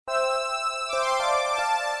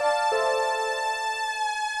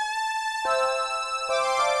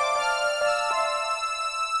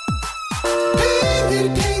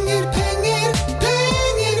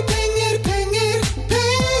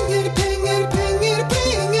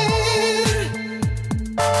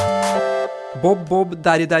Bob,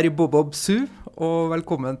 Daddy, Bob, Su, og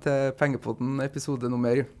velkommen til Pengepodden, episode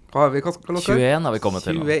nummer, hva har vi, Karl Oskar? 21 har vi kommet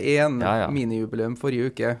til nå. 21, Ja. minijubileum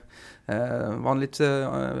forrige uke. Var en litt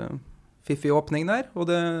fiffig åpning der, og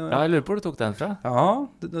det... Ja, jeg lurer på hvor du tok den fra. Ja,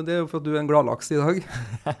 det er jo for at du er en gladlaks i dag.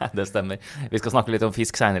 Det stemmer. Vi skal snakke litt om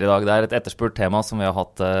fisk senere i dag. Det er et etterspurt tema som vi har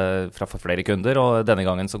hatt fra flere kunder, og denne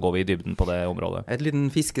gangen så går vi i dybden på det området. Et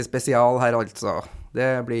liten fiskespesial her altså.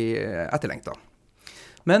 Det blir etterlengtet.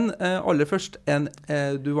 Men aller først,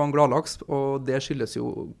 du var en gladlaks, og det skyldes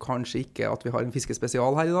jo kanskje ikke at vi har en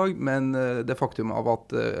fiskespesial her i dag, men det faktum av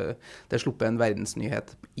at det sluppet en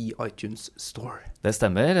verdensnyhet i iTunes Store. Det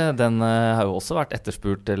stemmer. Den har jo også vært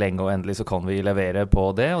etterspurt lenge, og endelig så kan vi levere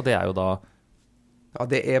på det, og det er jo da... Ja,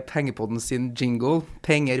 det er Pengepodden sin jingle.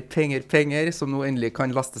 Penger, penger, penger, som nå endelig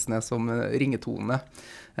kan lastes ned som ringetone.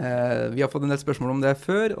 Vi har fått en del spørsmål om det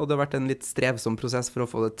før, og det har vært en litt strevsom prosess for å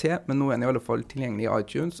få det til, men nå er den i alle fall tilgjengelig i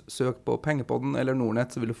iTunes. Søk på Pengepodden eller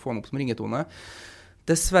Nordnet, så vil du få den opp som ringetone.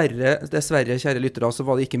 Dessverre, kjære lyttere, så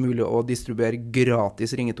var det ikke mulig å distribuere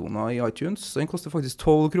gratis ringetoner i iTunes, så den koster faktisk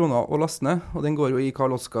 12 kroner å laste ned, og den går jo i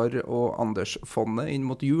Karl Oskar og Anders fondet inn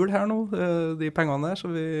mot jul her nå, de pengene der, så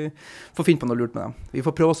vi får finne på noe lurt med dem. Vi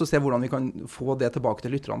får prøve også å se hvordan vi kan få det tilbake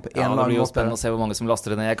til lytterne på en eller annen måte. Ja, det blir jo spennende å se hvor mange som laster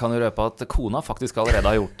det ned. Jeg kan jo røpe at kona faktisk allerede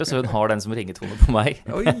har gjort det, så hun har den som ringetone på meg.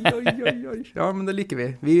 Oi. Ja, men det liker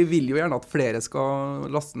vi. Vi vil jo gjerne at flere skal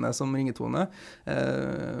laste ned som ringetone.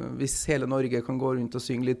 Hvis hele Norge kan gå rundt og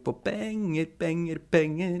synge litt på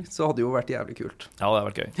penger, så hadde det jo vært jævlig kult. Ja, det har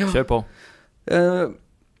vært gøy. Kjør på.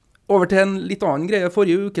 Over til en litt annen greie.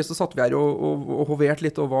 Forrige uke så satt vi her og hoverte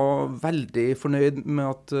litt og var veldig fornøyd med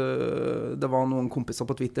at det var noen kompiser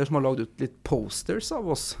på Twitter som har laget ut litt posters av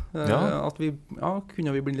oss. At vi,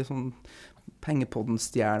 kunne vi bli litt sånn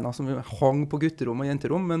Pengepodden-stjerner som vi hang på gutterom og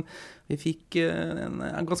jenterom, men vi fikk en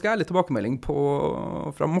ganske ærlig tilbakemelding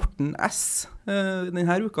fra Morten S.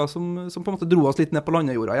 Denne uka, som på en måte dro oss litt ned på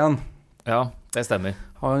landjorda igjen. Ja, det stemmer.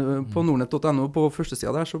 På nordnet.no på første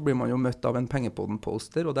siden der så blir man jo møtt av en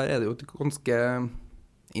Pengepodden-poster, og der er det jo et ganske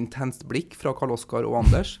intenst blikk fra Karl Oskar og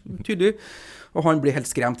Anders, tydelig. Og han blir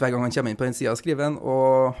helt skremt hver gang han kommer inn på den siden av skriven,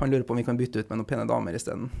 og han lurer på om vi kan bytte ut med noen pene damer i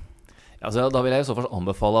stedet. Altså, da vil jeg i så fall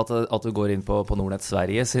anbefale at du går inn på Nordnett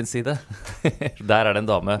Sverige sin side. Der er det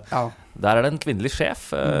en dame. Ja. Der er det en kvinnelig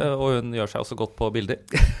sjef, og hun gjør seg også godt på bilder.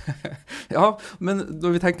 Ja, men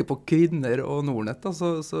når vi tenker på kvinner og Nordnett, da,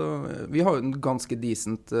 så vi har jo en ganske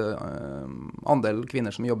decent andel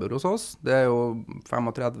kvinner som jobber hos oss. Det er jo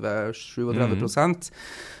 35-37%.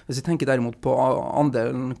 Hvis vi tenker derimot på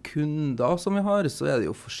andelen kunder som vi har, så er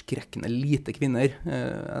det jo forskrekkende lite kvinner.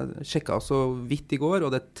 Jeg sjekket så vidt i går,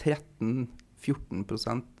 og det er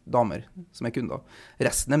 13-14% damer som er kunder.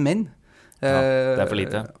 Resten er menn. Ja, det er for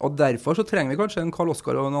lite. Og derfor så trenger vi kanskje en Karl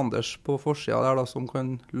Oskar og en Anders på forsiden der da, som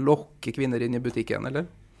kan lokke kvinner inn i butikken, eller?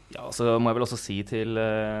 Ja, så må jeg vel også si til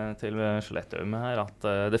Skjelettøm her at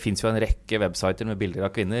det finnes jo en rekke websider med bilder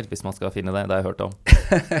av kvinner, hvis man skal finne det. Det har jeg hørt om.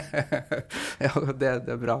 Ja,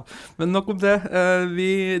 det er bra. Men nok om det.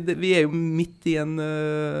 Vi er jo midt i en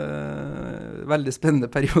veldig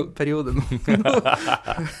spennende periode nå.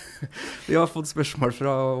 Vi har fått spørsmål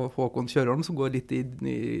fra Håkon Kjørholm, som går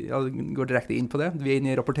direkte inn på det. Vi er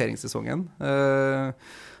inne i rapporteringssesongen.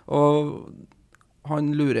 Og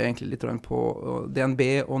han lurer egentlig litt på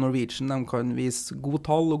DNB og Norwegian. De kan vise god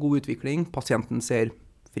tall og god utvikling. Pasienten ser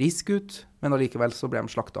frisk ut, men allikevel så ble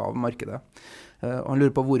de slaktet av markedet. Han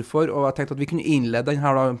lurer på hvorfor, og jeg tenkte at vi kunne innlede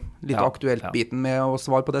denne litt aktuelt biten med å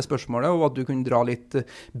svare på det spørsmålet, og at du kunne dra litt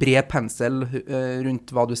bred pensel rundt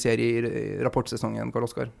hva du ser i rapportsesongen, Karl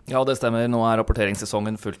Oskar. Ja, det stemmer. Nå er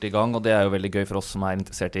rapporteringssesongen fullt i gang, og det er jo veldig gøy for oss som er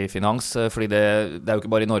interessert i finans, fordi det er jo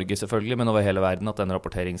ikke bare i Norge selvfølgelig, men over hele verden at denne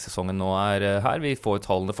rapporteringssesongen nå er her. Vi får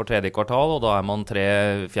tallene for tredje kvartal, og da er man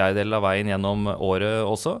 3/4 av veien gjennom året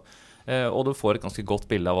også. Og du får et ganske godt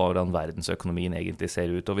bilde av hvordan verdensøkonomien egentlig ser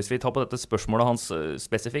ut. Og hvis vi tar på dette spørsmålet hans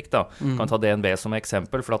spesifikt, da, kan ta DNB som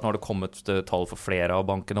eksempel, for at nå har det kommet tall for flere av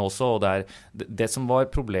bankene også, og det som var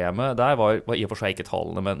problemet der var i og for seg ikke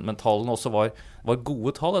tallene, men tallene også var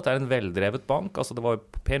gode tall. Dette er en veldrevet bank, altså det var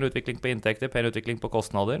pen utvikling på inntekter, pen utvikling på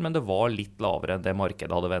kostnader, men det var litt lavere enn det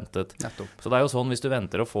markedet hadde ventet. Nettopp. Så det er jo sånn, hvis du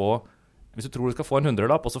tror du skal få en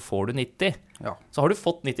 100-lapp, og så får du 90, så har du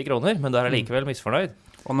fått 90 kroner, men du er likevel misfornøyd.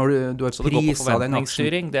 Og når du har så det går på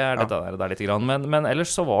forventningsstyring, det er litt grann. Men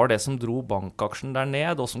ellers så var det som dro bankaksjen der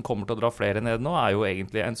ned, og som kommer til å dra flere ned nå, er jo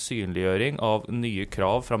egentlig en synliggjøring av nye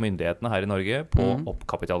krav fra myndighetene her i Norge på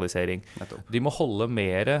oppkapitalisering. De må holde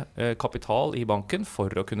mer kapital i banken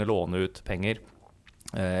for å kunne låne ut penger.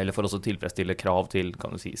 Eller for også tilfredsstille krav til,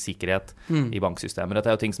 kan du si, sikkerhet i banksystemer.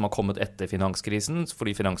 Dette er jo ting som har kommet etter finanskrisen,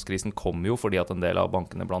 fordi finanskrisen kom jo fordi at en del av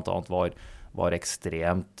bankene blant annet var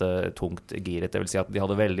ekstremt tungt giret. Det vil si at de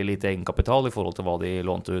hadde veldig lite egenkapital i forhold til hva de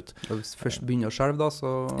lånte ut. Hvis du først begynner å skjelve da,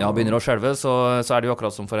 så... Ja, begynner å skjelve, så er det jo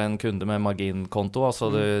akkurat som for en kunde med marginkonto.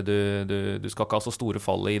 Altså du skal ikke ha så store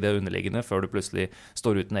fall i det underliggende før du plutselig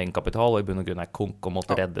står uten egenkapital, og i bunn og grunn er konk og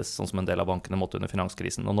måtte reddes, sånn som en del av bankene måtte under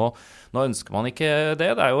finanskrisen. Og nå ønsker man ikke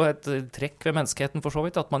det. Det er jo et trekk ved menneskeheten for så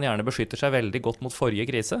vidt, at man gjerne beskytter seg veldig godt mot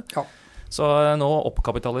forrige krise. Ja. Så nå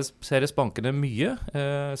oppkapitaliseres bankene mye.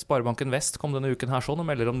 Sparebanken Vest kom denne uken her sånn og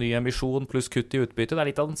melder om ny emisjon pluss kutt i utbytte. Det er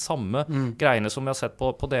litt av den samme greiene som vi har sett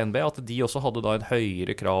på DNB, at de også hadde da en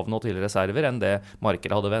høyere krav nå til reserver enn det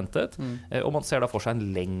markedet hadde ventet. Og man ser da for seg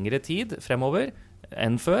en lengre tid fremover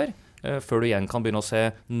enn før du igjen kan begynne å se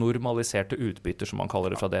normaliserte utbytter, som man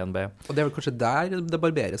kaller det fra DNB. Og det er vel kanskje der det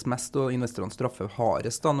barberes mest, og investorene straffer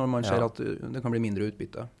hardest da, når man ser at det kan bli mindre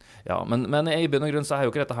utbytte. Ja, men i bunn og grunn så er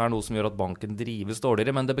jo ikke dette her noe som gjør at banken drives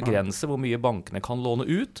dårligere, men det begrenser hvor mye bankene kan låne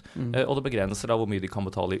ut, og det begrenser da hvor mye de kan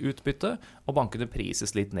betale i utbytte, og bankene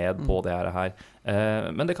prises litt ned på det her.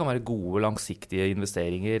 Men det kan være gode, langsiktige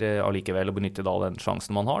investeringer allikevel, å benytte da den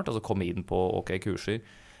sjansen man har til å komme inn på kurser.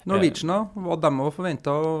 Norwegian da, var de også forventet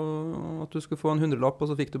at du skulle få en 100-lapp, og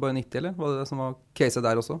så fikk du bare 90, eller? Var det som var caset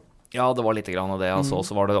der også? Ja, det var litt grann av det. Altså. Og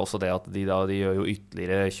så var det også det at de gjør jo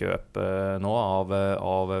ytterligere kjøp nå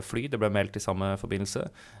av fly. Det ble meldt i samme forbindelse.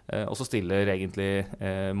 Og så stiller egentlig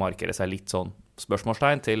markedet seg litt sånn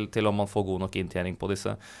spørsmålstegn til om man får god nok inntjening på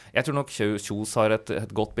disse. Jeg tror nok Kjos har et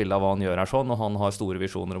godt bilde av hva han gjør her sånn, og han har store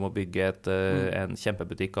visjoner om å bygge en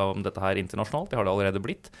kjempebutikk om dette her internasjonalt. Det har det allerede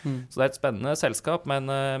blitt. Så det er et spennende selskap, men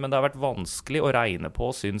det har vært vanskelig å regne på,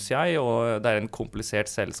 synes jeg, og det er en komplisert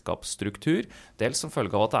selskapsstruktur, dels som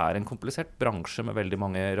følge av at det er en komplisert bransje med veldig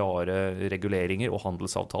mange rare reguleringer og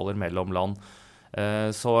handelsavtaler mellom land.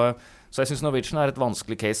 Så jeg synes Norwegian er et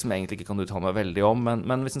vanskelig case som jeg egentlig ikke kan uttale meg veldig om,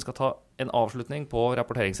 men hvis en skal ta en avslutning på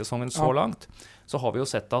rapporteringssesongen så langt, så har vi jo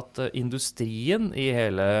sett at industrien i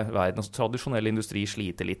hele verden, altså tradisjonell industri,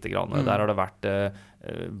 sliter litt grann. Der har det vært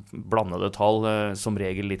blandede tall, som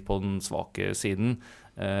regel litt på den svake siden.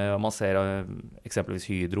 Man ser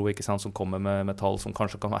eksempelvis Hydro, ikke sant, som kommer med tall som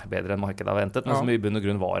kanskje kan være bedre enn markedet har ventet, men som i bunn og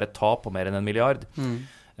grunn var et tap på mer enn 1 milliard.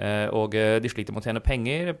 Og de sliter med å tjene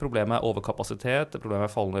penger. Problemet er overkapasitet, problemet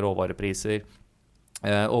er fallende råvarepriser.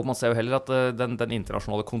 Og man ser jo heller at den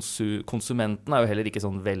internasjonale konsumenten er jo heller ikke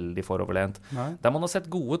sånn veldig foroverlent. Der man har sett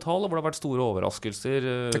gode tall, og hvor det har vært store overraskelser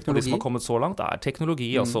på de som har kommet så langt, er teknologi.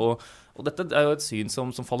 Altså, og dette er jo et syn som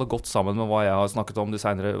faller godt sammen med hva jeg har snakket om de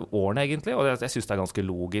senere årene, egentlig. Og jeg synes det er ganske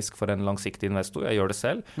logisk for en langsiktig investor, jeg gjør det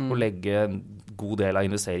selv, å legge en god del av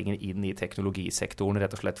investeringen inn i teknologisektoren,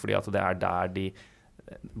 rett og slett fordi at det er der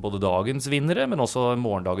både dagens vinnere, men også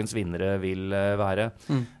morgendagens vinnere vil være.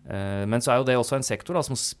 Men så er jo det også en sektor da,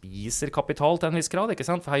 som spiser kapital til en viss grad, ikke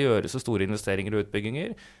sant? For her gjøres så store investeringer og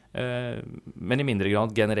utbygginger, men i mindre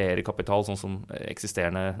grad genererer kapital, sånn som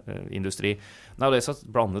eksisterende industri. Det er jo det så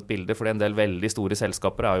blandet bilde, fordi en del veldig store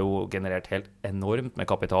selskaper er jo generert helt enormt med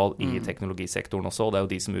kapital i teknologisektoren også, og det er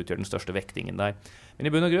jo de som utgjør den største vektingen der.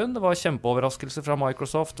 Men i bunn og grunn, det var kjempeoverraskelse fra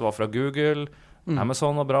Microsoft, det var fra Google,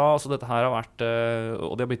 Amazon og bra, så dette her har vært,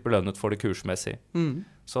 og de har blitt belønnet for det kursmessig.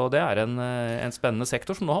 Så det er en spennende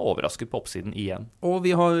sektor som nå har overrasket på oppsiden igjen. Og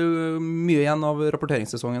vi har jo mye igjen av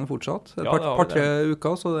rapporteringssesongen fortsatt. Et par-tre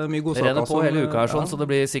uker, så det er mye godsaker. Det renner på hele uka her, sånn, så det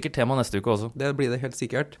blir sikkert tema neste uke også. Det blir det helt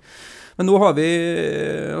sikkert. Men nå har vi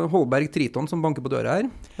Holberg Triton som banker på døra her.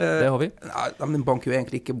 Det har vi. Nei, den banker jo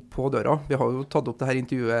egentlig ikke på døra. Vi har jo tatt opp det her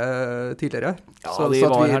intervjuet tidligere. Ja, de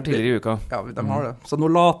var her tidligere i uka. Ja, de har det. Så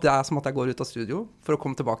nå later jeg som at jeg går ut av studio for å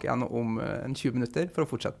komme tilbake igjen om 20 minutter for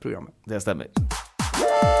å fortsette programmet. Det stemmer.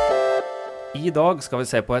 I dag skal vi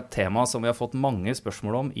se på et tema som vi har fått mange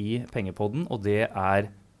spørsmål om i Pengepodden, og det er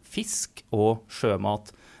fisk og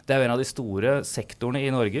sjømat. Det er jo en av de store sektorene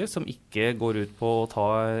i Norge som ikke går ut på å ta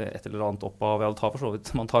et eller annet opp av,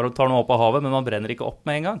 man tar noe opp av havet, men man brenner ikke opp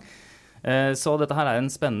med en gang. Så dette her er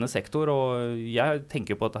en spennende sektor, og jeg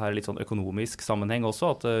tenker på at dette er litt sånn økonomisk sammenheng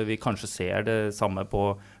også, at vi kanskje ser det samme på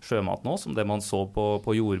sjømat nå, som det man så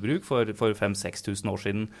på jordbruk for 5-6 tusen år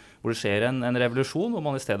siden, hvor det skjer en revolusjon, hvor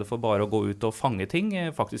man i stedet for bare å gå ut og fange ting,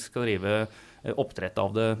 faktisk skal drive oppdrett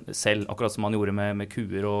av det selv, akkurat som man gjorde med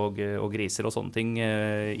kuer og griser og sånne ting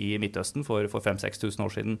i Midtøsten for 5-6 tusen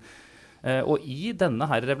år siden. Og i denne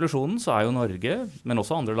her revolusjonen så er jo Norge, men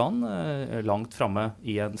også andre land, langt fremme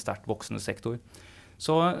i en sterkt voksende sektor.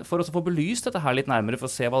 Så for å få belyst dette her litt nærmere, for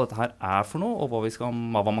å se hva dette her er for noe, og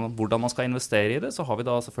hvordan man skal investere i det, så har vi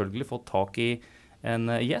da selvfølgelig fått tak i en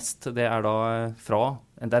gjest. Det er da fra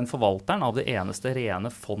den forvalteren av det eneste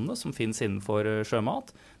rene fondet som finnes innenfor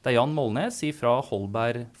sjømat. Det er Jan Molnes fra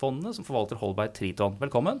Holberg-fondet, som forvalter Holberg Triton.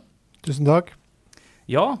 Velkommen. Tusen takk.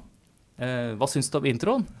 Ja, Hva synes du om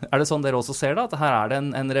introen? Det sånn dere også ser det, at her det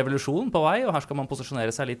en revolusjon på vei, og her skal man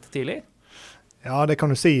posisjonere seg litt tidlig? Ja, det kan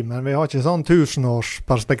du si, men vi har ikke sånn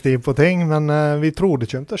 1000-årsperspektiv på ting, men vi tror det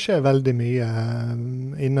kommer til å skje veldig mye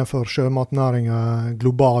innenfor sjømatnæringen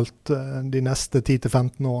globalt de neste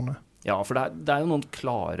 10-15 årene. Ja, for det jo noen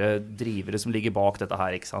klare drivere som ligger bak dette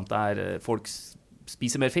her, ikke sant? Folk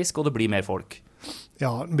spiser mer fisk, og det blir mer folk.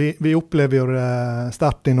 Ja, vi opplever jo det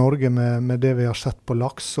sterkt i Norge med det vi har sett på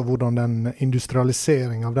laks, og hvordan den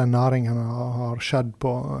industrialiseringen av den næringen har skjedd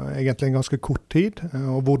på egentlig en ganske kort tid,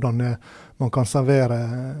 og hvordan man kan servere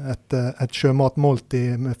et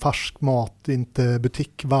sjømatmåltid med fersk mat inn til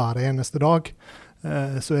butikk hver eneste dag,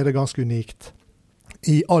 så det ganske unikt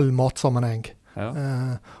i all matsammenheng. Ja.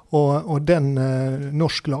 Og den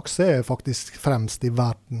norsk laks faktisk fremst i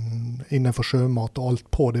verden innenfor sjømat og alt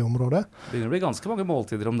på det området. Det begynner å bli ganske mange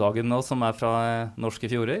måltider om dagen nå som fra norske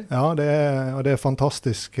fjorder. Ja, det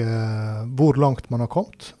fantastisk hvor langt man har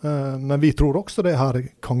kommet. Men vi tror også det her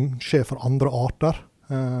kan skje for andre arter.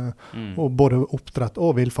 Og både oppdrett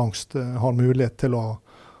og villfangst har mulighet til å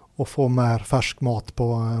få mer fersk mat på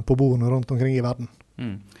bordene rundt omkring i verden.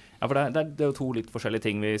 Ja, for det jo to litt forskjellige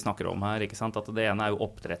ting vi snakker om her, ikke sant? At det ene jo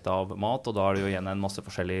oppdrett av mat, og da det jo igjen en masse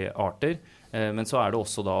forskjellige arter. Men så det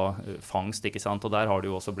også da fangst, ikke sant? Og der har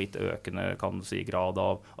det jo også blitt økende, kan du si, grad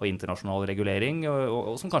av internasjonal regulering,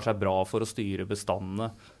 og som kanskje bra for å styre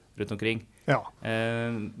bestandene rundt omkring. Ja.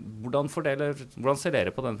 Hvordan ser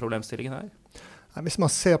dere på den problemstillingen her? Hvis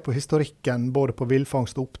man ser på historikken både på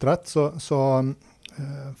villfangst og oppdrett, så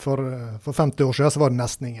for 50 år siden så var det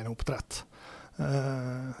nesten ingen oppdrett.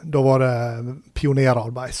 Da var det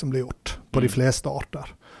pionerarbeid som ble gjort på de fleste arter.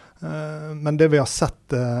 Men det vi har sett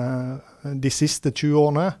de siste 20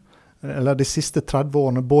 årene, eller de siste 30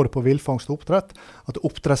 årene, både på villfangst og oppdrett, at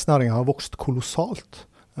oppdrettsnæringen har vokst kolossalt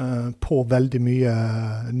på veldig mye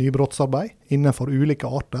nybrottsarbeid innenfor ulike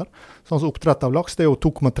arter. Sånn som oppdrett av laks, det jo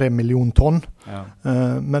 2,3 millioner tonn. Ja.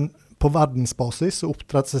 Men på verdensbasis så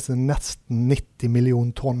oppdrettes det nesten 90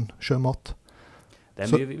 millioner tonn sjømat.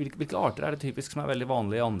 Hvilke arter det typisk som veldig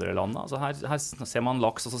vanlige i andre land? Altså her ser man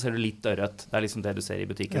laks, og så ser du litt ørret. Det liksom det du ser i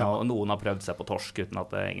butikken, ja. Og noen har prøvd seg på torsk uten at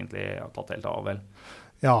det egentlig har tatt helt av, vel?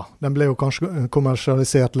 Ja, den ble jo kanskje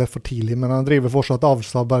kommersialisert litt for tidlig, men den driver fortsatt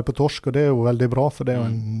avlsarbeid på torsk, og det jo veldig bra, for det jo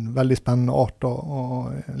en veldig spennende art, og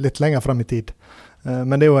litt lenger frem i tid.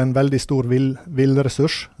 Men det jo en veldig stor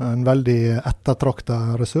villressurs, en veldig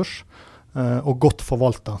ettertraktet ressurs, og godt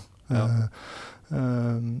forvaltet. Ja.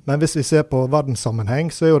 Men hvis vi ser på verdenssammenheng,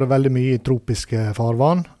 så jo det veldig mye i tropiske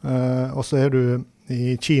farvann, og så du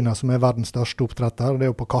i Kina som verdens største oppdretter, det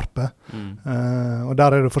jo på karpe. Og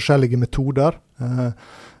der det forskjellige metoder,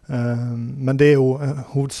 men det jo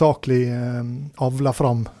hovedsakelig avler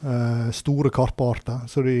fram store karpearter,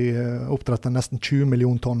 så de oppdretter nesten 20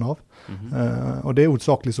 millioner tonn av. Og det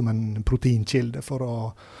hovedsakelig som en proteinkilde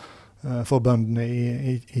for bøndene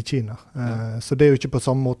i Kina. Så det jo ikke på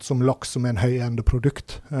samme måte som laks som en høyende produkt.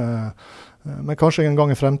 Men kanskje en gang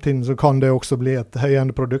i fremtiden så kan det også bli et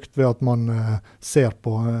høyende produkt ved at man ser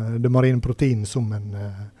på det marine protein som en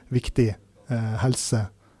viktig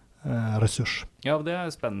helseressurs. Ja, det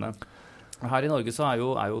spennende. Her i Norge så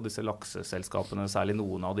jo disse lakseselskapene, særlig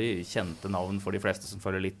noen av de kjente navn for de fleste som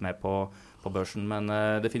følger litt med på børsen, men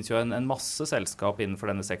det finnes jo en masse selskap innenfor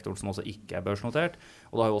denne sektoren som også ikke børsnotert,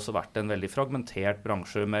 og det har jo også vært en veldig fragmentert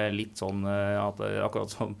bransje med litt sånn, akkurat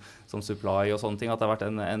som supply og sånne ting, at det har vært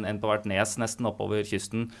en på hvert nes nesten oppover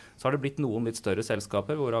kysten. Så har det blitt noen litt større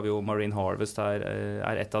selskaper, hvorav jo Marine Harvest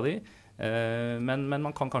et av de, men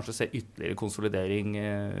man kan kanskje se ytterligere konsolidering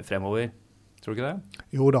fremover. Tror du ikke det?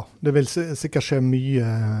 Jo da, det vil sikkert skje mye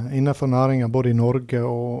innenfor næringen, både i Norge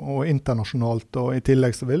og internasjonalt, og i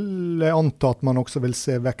tillegg så vil jeg anta at man også vil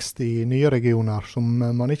se vekst i nye regioner som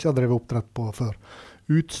man ikke har drevet oppdrett på før.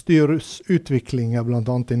 Utstyrsutviklingen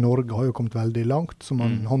blant annet i Norge har jo kommet veldig langt, så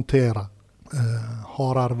man håndterer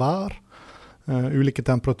hardere vær, ulike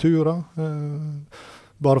temperaturer.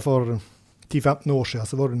 Bare for 10-15 år siden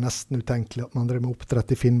så var det nesten utenkelig at man drev med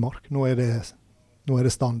oppdrett i Finnmark. Nå er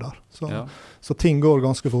det standard. Så ting går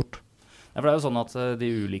ganske fort. Ja, for det jo sånn at de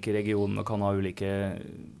ulike regionene kan ha ulike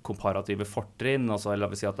komparative fortrinn, altså,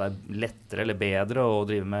 eller vil si at det lettere eller bedre å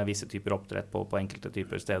drive med visse typer oppdrett på enkelte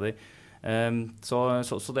typer steder. Så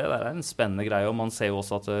det der en spennende greie, og man ser jo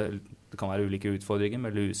også at det kan være ulike utfordringer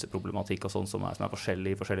med luseproblematikk og sånn som er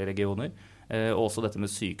forskjellige i forskjellige regioner. Og også dette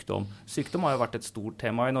med sykdom. Sykdom har jo vært et stort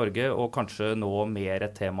tema i Norge, og kanskje nå mer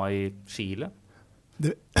et tema i Chile.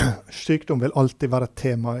 Sykdom vil alltid være et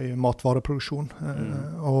tema i matvareproduksjon.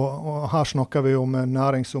 Og her snakker vi om en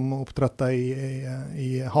næring som oppdretter i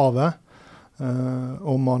havet,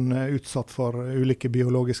 og man er utsatt for ulike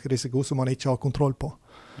biologiske risiko som man ikke har kontroll på.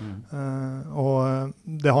 Og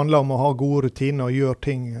det handler om å ha gode rutiner og gjøre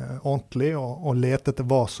ting ordentlig, og lete etter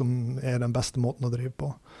hva som er den beste måten å drive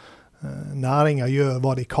på. Næringen gjør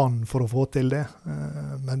hva de kan for å få til det,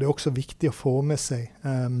 men det er også viktig å få med seg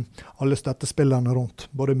alle støttespillerne rundt,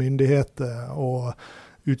 både myndigheter og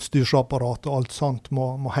utstyrsapparat og alt sånt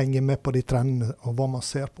må henge med på de trendene og hva man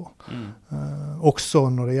ser på. Også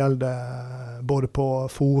når det gjelder både på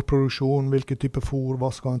fôrproduksjon, hvilken type fôr, hva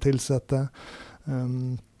skal man tilsette,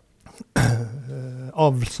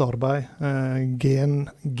 avlsarbeid,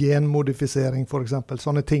 genmodifisering for eksempel.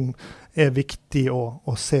 Sånne ting er viktig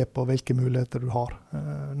å se på hvilke muligheter du har.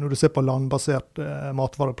 Når du ser på landbasert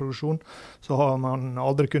matvareproduksjon, så har man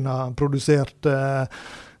aldri kunnet produsert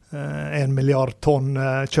 1 milliard tonn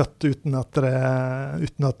kjøtt uten at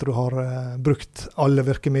du har brukt alle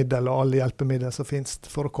virkemidler og alle hjelpemidler som finnes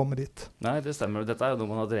for å komme dit. Nei, det stemmer. Dette er jo noe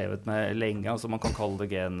man har drevet med lenge. Altså man kan kalle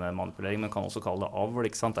det genmanipulering, men kan også kalle det avl,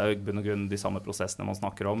 ikke sant? Det er jo i bunn og grunn de samme prosessene man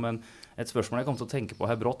snakker om. Men et spørsmål jeg kom til å tenke på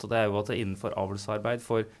her brått, og det er jo at innenfor avlsarbeid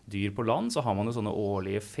for dyr på land, så har man jo sånne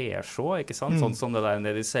årlige fesjå, ikke sant? Sånn som det der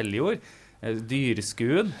nede i Seljord.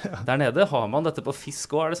 Dyreskuen. Der nede har man dette på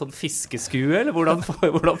fisk også. Er det sånn fiskeskue, eller hvordan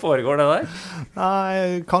foregår det der?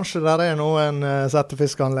 Nei, kanskje der er noen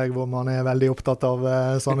settefiskanlegg hvor man er veldig opptatt av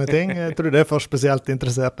sånne ting. Jeg tror det er for spesielt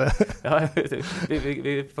interesserte. Ja,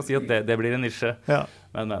 vi får si at det blir en nisje. Ja.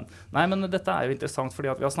 Nei, men dette er jo interessant, fordi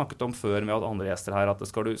at vi har snakket om før med andre gjester her, at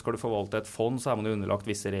skal du forvalte et fond, så er man jo underlagt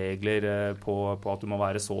visse regler på at du må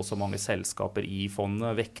være så mange selskaper i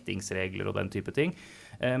fondet, vektingsregler og den type ting.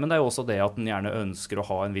 Men det er jo også det at den gjerne ønsker å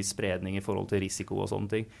ha en viss spredning i forhold til risiko og sånne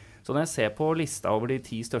ting. Så når jeg ser på lista over de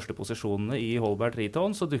 10 største posisjonene i Holberg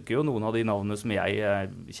Triton, så dukker jo noen av de navnene som jeg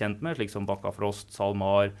er kjent med, slik som Bakkafrost,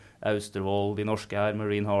 SalMar, Austervoll, de norske her,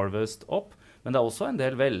 Marine Harvest, opp. Men det er også en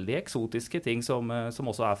del veldig eksotiske ting som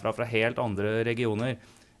også er fra helt andre regioner.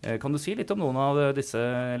 Kan du si litt om noen av disse,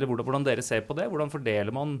 eller hvordan dere ser på det? Hvordan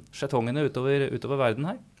fordeler man skjetongene utover verden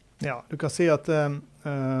her? Ja, du kan si at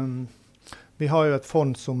vi har jo et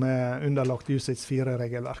fond som er underlagt UCITS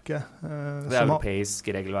 4-regelverket. Det er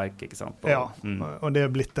europeisk regelverk, ikke sant? Ja, og det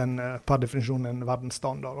er blitt per definisjon en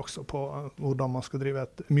verdensstandard også på hvordan man skal drive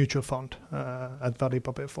et mutual fund, et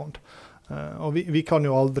verdipapirfond. Og vi kan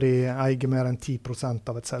jo aldri eie mer enn 10%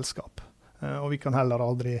 av et selskap. Og vi kan heller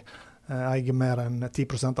aldri eie mer enn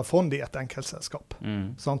 10% av fondet i et enkeltselskap.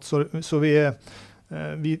 Så vi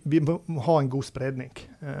må ha en god spredning.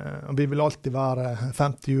 Og vi vil alltid være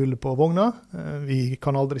 50 hjul på vogna. Vi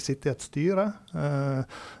kan aldri sitte i et styre.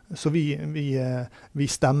 Så vi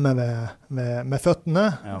stemmer med føttene,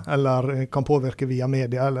 eller kan påvirke via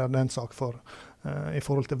media, eller den sak i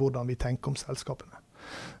forhold til hvordan vi tenker om selskapene.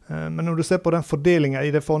 Men når du ser på den fordelingen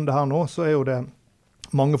i det fondet her nå, så er jo det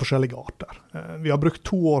mange forskjellige arter. Vi har brukt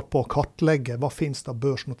 2 år på å kartlegge hva finnes det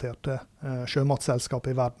børsnoterte sjømatselskap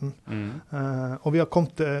i verden. Og vi har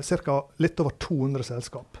kommet til litt over 200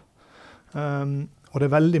 selskap. Og det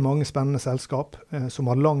er veldig mange spennende selskap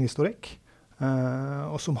som har lang historikk,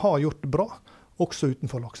 og som har gjort det bra, også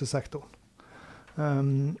utenfor laksesektoren.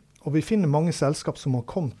 Og vi finner mange selskap som har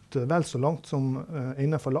kommet vel så langt som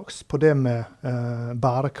innenfor laks på det med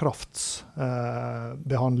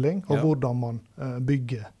bærekraftsbehandling og hvordan man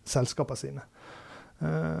bygger selskapene sine.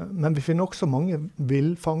 Men vi finner også mange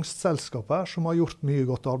villfangstselskaper som har gjort mye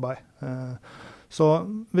godt arbeid. Så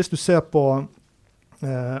hvis du ser på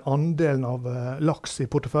andelen av laks i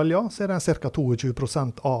porteføljen, så er den ca.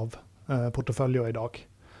 22% av porteføljen i dag.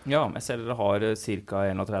 Ja, jeg ser dere har ca.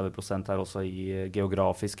 31% her også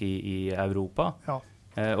geografisk i Europa. Ja.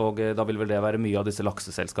 Og da vil vel det være mye av disse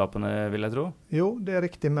lakseselskapene, vil jeg tro? Jo, det er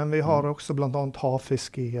riktig, men vi har også blant annet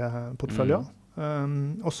havfisk i porteføljen.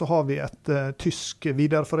 Og så har vi et tysk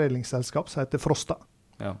videreforedlingsselskap som heter Frosta,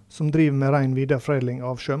 som driver med ren videreforedling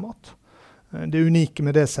av sjømat. Det unike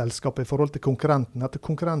med det selskapet i forhold til konkurrenten, at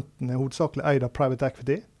konkurrenten er hovedsakelig eid av private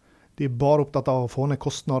equity. De er bare opptatt av å få ned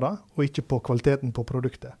kostnader, og ikke på kvaliteten på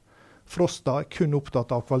produktet. Frosta er kun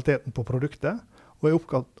opptatt av kvaliteten på produktet, og er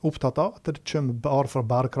opptatt av at det kommer bare fra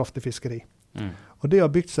bærekraftig fiskeri. Og det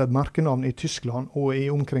har bygd seg et merkenavn i Tyskland og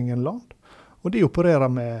i omkringende land, og de opererer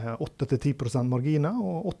med 8-10% marginer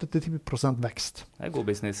og 8-10% vekst. Det er god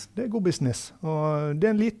business. Det er god business, og det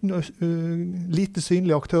er en lite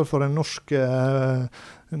synlig aktør for en norsk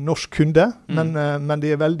kunde, men de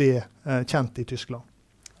er veldig kjent i Tyskland.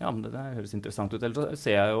 Ja, men det høres interessant ut. Ellers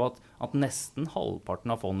ser jeg jo at nesten halvparten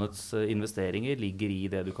av fondets investeringer ligger i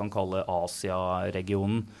det du kan kalle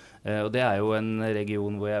Asia-regionen. Og det er jo en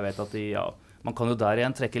region hvor jeg vet at Man kan jo der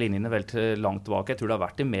igjen trekke linjene vel til langt tilbake. Jeg tror det har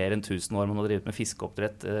vært i mer enn 1000 år man har drevet med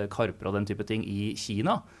fiskeoppdrett, karper og den type ting i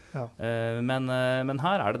Kina. Ja. Men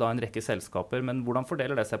her er det da en rekke selskaper. Men hvordan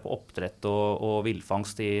fordeler det seg på oppdrett og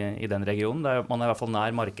villfangst i den regionen? Man er i hvert fall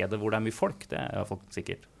nær markedet hvor det er mye folk, det er i hvert fall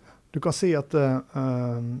sikkert. Du kan si at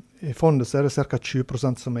i fondet så er det ca.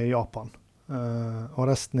 20% som er i Japan. Og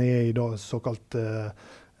resten er i da såkalt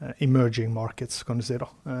emerging markets, kan du si da.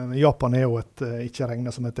 Japan er jo ikke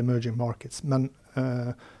regnet som et emerging markets, men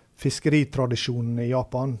fiskeritradisjonen i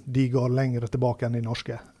Japan, de går lengre tilbake enn de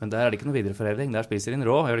norske. Men der er det ikke noe videreforedling, der spiser de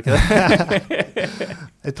rå, gjør det ikke det?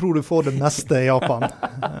 Jeg tror du får det meste i Japan.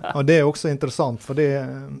 Og det er også interessant, for det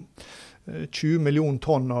 20 millioner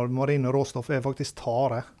tonn av marine råstoff er faktisk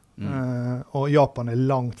tare. Og Japan er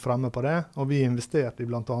langt fremme på det, og vi investerte i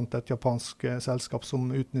blant annet et japansk selskap som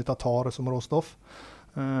utnytter tare som råstoff.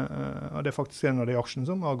 Og det er faktisk en av de aksjene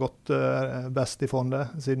som har gått best i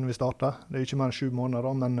fondet siden vi startet. Det er jo ikke mer enn 7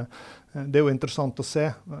 måneder, men det er jo interessant å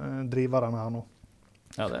se driverne her nå.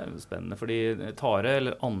 Ja, det er spennende, fordi tare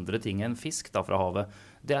eller andre ting enn fisk da fra havet,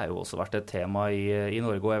 det har jo også vært et tema i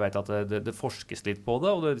Norge, og jeg vet at det forskes litt på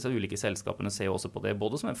det, og disse ulike selskapene ser jo også på det,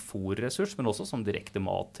 både som en fôrressurs, men også som direkte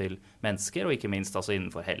mat til mennesker, og ikke minst altså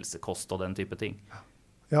innenfor helsekost og den type ting.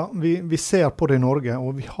 Ja, vi ser på det i Norge,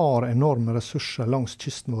 og vi har enorme ressurser langs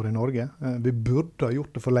kysten vår i Norge. Vi burde ha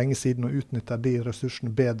gjort det for lenge siden og utnyttet de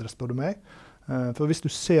ressursene bedre, spør du meg. For hvis du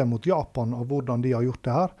ser mot Japan og hvordan de har gjort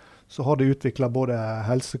det her, så har de utviklet både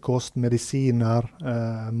helsekost, medisiner,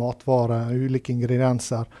 matvarer, ulike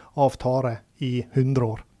ingredienser av tare i 100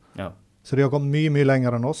 år. Ja. Så de har kommet mye, mye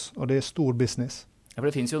lenger enn oss, og det er stor business. Ja, for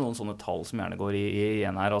det finnes jo noen sånne tall som gjerne går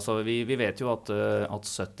igjen her. Altså, vi vet jo at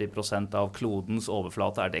 70% av klodens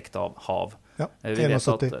overflate er dekt av hav. Ja, vi vet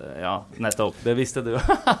 71. Ja, nettopp. Det visste du.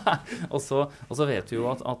 og så vet vi jo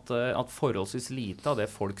at forholdsvis lite av det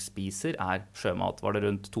folk spiser er sjømat. Var det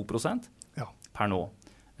rundt 2% per nå?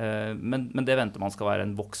 Men det venter man skal være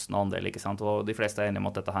en voksende andel, ikke sant? Og de fleste er enige om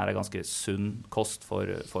at dette her er ganske sunn kost for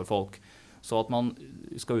folk. Så at man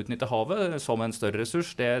skal utnytte havet som en større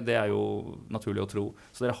ressurs, det er jo naturlig å tro.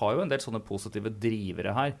 Så dere har jo en del sånne positive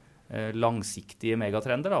drivere her, langsiktige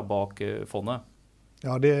megatrender da, bak fondet.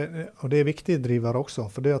 Ja, og det er viktige drivere også,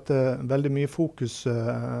 for det at veldig mye fokus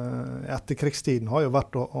etter krigstiden har jo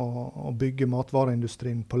vært å bygge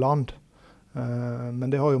matvareindustrien på land. Men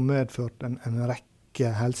det har jo medført en rekke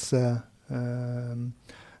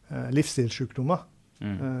livsstilssykdommer.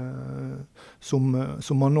 Som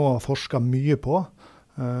man nå har forsket mye på,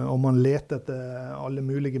 og man leter etter alle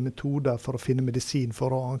mulige metoder for å finne medisin for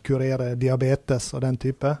å kurere diabetes og den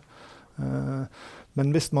type.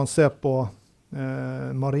 Men hvis man ser på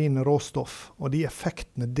marine råstoff og de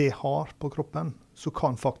effektene det har på kroppen, så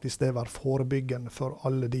kan faktisk det være forebyggende for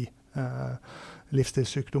alle de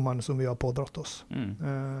livsstilssykdommene som vi har pådratt oss.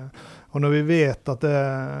 Og når vi vet at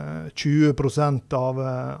 20%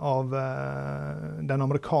 av den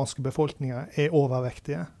amerikanske befolkningen er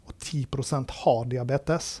overvektige, og 10% har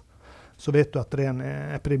diabetes, så vet du at det er en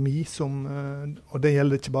epidemi som, og det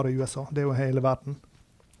gjelder ikke bare i USA, det er jo hele verden.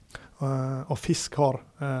 Og fisk har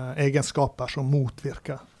egenskaper som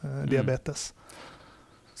motvirker diabetes.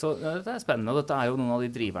 Så dette er spennende, og dette er jo noen av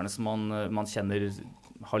de driverne som man kjenner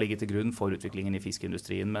har ligget til grunn for utviklingen i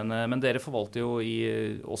fiskeindustrien. Men dere forvalter jo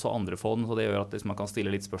i også andre fond, så det gjør at man kan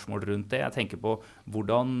stille litt spørsmål rundt det. Jeg tenker på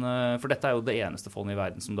hvordan, for dette er jo det eneste fondet i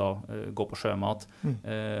verden som da går på sjømat.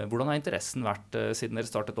 Hvordan har interessen vært siden dere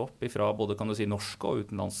startet opp fra både kan du si, norske og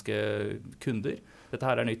utenlandske kunder? Dette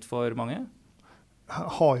her er nytt for mange?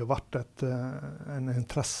 Har jo vært en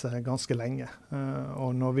interesse ganske lenge.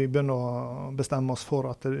 Og når vi begynner å bestemme oss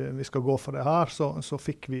for at vi skal gå for det her, så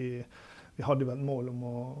fikk vi hadde vel mål om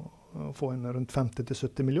å få inn rundt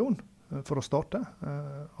 50-70 millioner for å starte.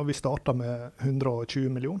 Og vi startet med 120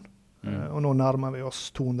 millioner. Og nå nærmer vi oss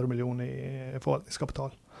 200 millioner i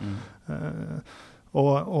forvaltningskapital.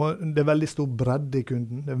 Og det er veldig stor bredde i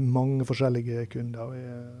kunden. Det er mange forskjellige kunder. Vi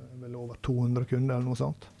er vel over 200 kunder eller noe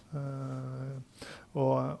sånt.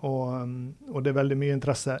 Og det er veldig mye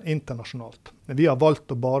interesse internasjonalt. Vi har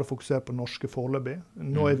valgt å bare fokusere på norske foreløpig.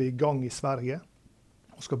 Nå er vi i gang i Sverige.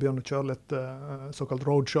 Og skal begynne å kjøre litt såkalt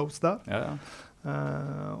roadshows der.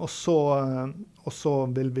 Og så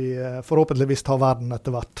vil vi forhåpentligvis ta verden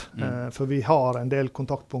etter hvert. For vi har en del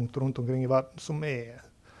kontaktpunkter rundt omkring i verden som er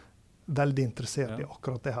veldig interessert i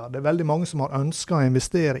akkurat det her. Det er veldig mange som har ønsket å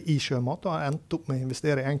investere i sjømat og har endt opp med å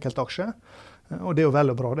investere i enkeltaksjer. Og det er jo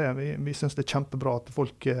vel og bra det. Vi synes det er kjempebra at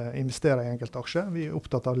folk investerer i enkeltaksjer. Vi er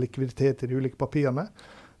opptatt av likviditet i de ulike papirene.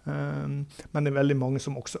 Men det veldig mange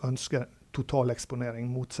som også ønsker total eksponering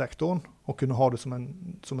mot sektoren, og kunne ha det som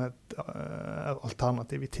et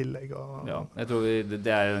alternativ i tillegg. Ja, jeg tror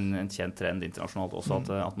det jo en kjent trend internasjonalt også,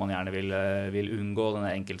 at man gjerne vil unngå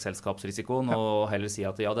denne enkeltselskapsrisikoen, og heller si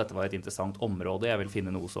at ja, dette var et interessant område, jeg vil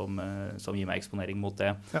finne noe som gir meg eksponering mot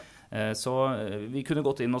det. Ja. Så vi kunne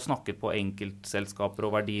gått inn og snakket på enkeltselskaper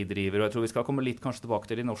og verdidrivere, og jeg tror vi skal komme litt kanskje tilbake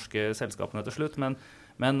til de norske selskapene til slutt, men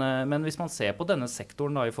hvis man ser på denne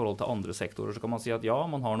sektoren da, i forhold til andre sektorer, så kan man si at ja,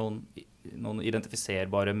 man har noen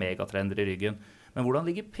identifiserbare megatrender i ryggen. Men hvordan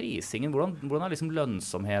ligger prisingen? Hvordan liksom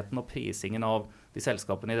lønnsomheten og prisingen av de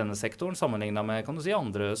selskapene i denne sektoren sammenlignet med, kan du si,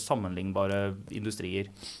 andre sammenlignbare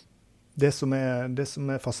industrier? Det som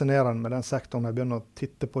er fascinerende med den sektoren, når jeg begynner å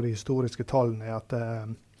titte på de historiske tallene, er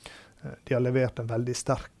at de har levert en veldig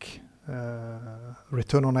sterk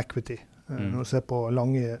return on equity. Når du ser på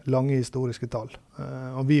lange historiske tall.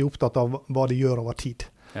 Og vi er opptatt av hva de gjør over tid,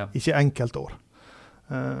 ikke enkeltår.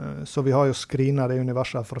 Så vi har jo screenet det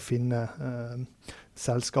universet for å finne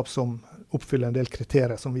selskap som oppfyller en del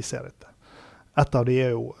kriterier som vi ser etter. Et av de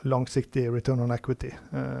er jo langsiktig return on equity,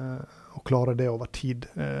 og klare det over tid.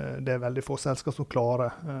 Det er veldig få selskap som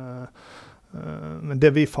klarer. Men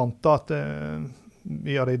det vi fant da, at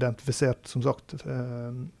vi har identifisert, som sagt,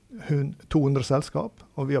 200 selskap,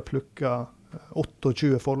 og vi har plukket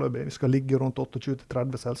 28 foreløpig. Vi skal ligge rundt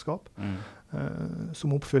 28-30 selskap,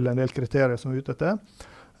 som oppfyller en del kriterier som er ute etter.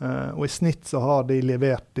 Og i snitt så har de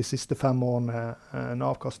levert de siste 5 årene en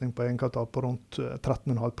avkastning på egenkapital på rundt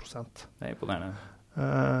 13,5%. Det er imponerende.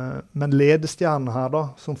 Men ledestjernene her da,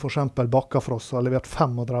 som for eksempel Bakkafrost, har levert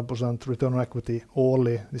 35% return on equity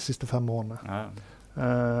årlig de siste 5 årene. Ja.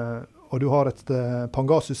 Og du har et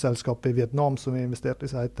Pangasius-selskap i Vietnam som vi investerte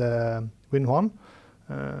i, som heter Winhuan,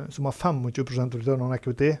 som har 25% return on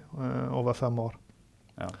equity over 5 år.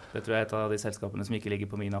 Ja, det tror jeg er et av de selskapene som ikke ligger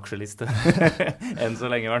på min aksjeliste. Enn så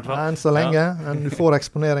lenge i hvert fall. Enn så lenge, men du får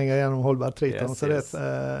eksponeringer gjennom Holberg Triton. Yes.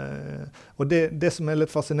 Og det som er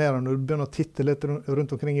litt fascinerende, når du begynner å titte litt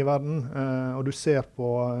rundt omkring i verden, og du ser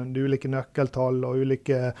på de ulike nøkkeltall, og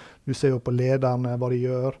du ser jo på lederne, hva de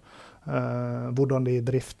gjør, hvordan de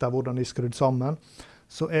drifter, hvordan de er skrudd sammen,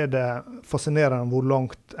 så er det fascinerende hvor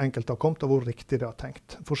langt enkelte har kommet, og hvor riktig de har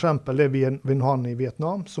tenkt. For eksempel det Winhuan i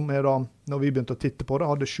Vietnam, som er da, når vi begynte å titte på det,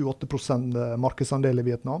 hadde 28% markedsandel i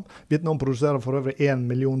Vietnam. Vietnam produserer for øvrig 1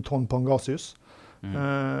 million tonn Pangasius.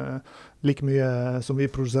 Like mye som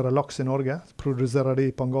vi produserer laks i Norge, produserer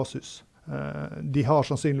de Pangasius. De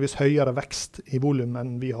har sannsynligvis høyere vekst i volum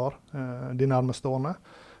enn vi har de nærmeste årene.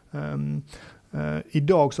 I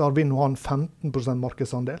dag så har Winhuan 15%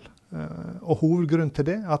 markedsandel. Og hovedgrunnen til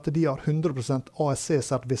det er at de har 100%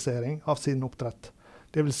 ASC-sertifisering av sin oppdrett.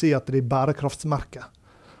 Det vil si at de bærekraftsmerker.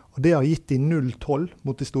 Og det har gitt de 0,12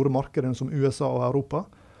 mot de store markedene som USA og Europa.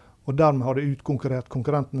 Og dermed har de utkonkurrert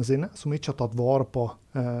konkurrentene sine, som ikke har tatt vare på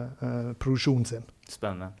produksjonen sin.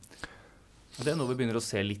 Spennende. Det er noe vi begynner å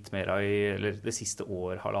se litt mer av eller det siste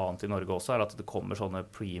år, halvannet i Norge også, er at det kommer sånne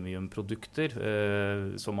premium-produkter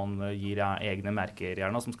som man gir egne merker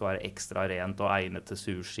gjerne, som skal være ekstra rent og egnet til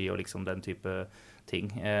sushi og liksom den type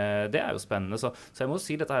ting. Det er jo spennende. Så jeg må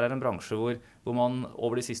si at dette her er en bransje hvor man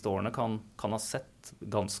over de siste årene kan ha sett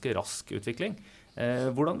ganske rask utvikling.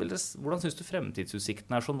 Hvordan synes du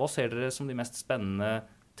fremtidsutsiktene er sånn? Hva ser dere som de mest spennende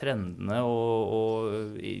trendene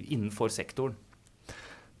og innenfor sektoren?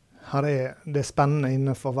 Her det spennende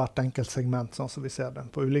innenfor hvert enkelt segment, sånn som vi ser det,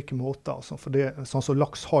 på ulike måter. Altså. For sånn som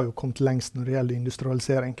laks har jo kommet lengst når det gjelder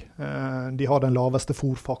industrialisering. De har den laveste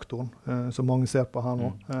fôrfaktoren, som mange ser på her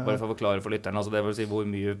nå. Bare for å forklare for lytterne, altså det vil si hvor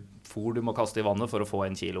mye fôr du må kaste i vannet for å få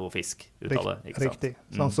 1 kilo fisk ut av det, ikke sant? Riktig.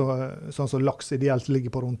 Sånn som laks ideelt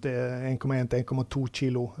ligger på rundt 1,1-1,2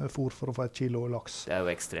 kilo fôr for å få 1 kilo laks. Det er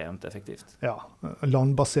jo ekstremt effektivt. Ja,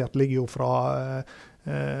 landbasert ligger jo fra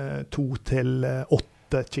 2 til 8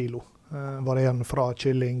 kilo, varierende fra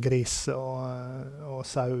kylling, gris og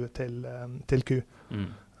sau til ku,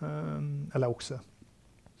 eller okse.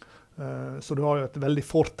 Så du har jo et veldig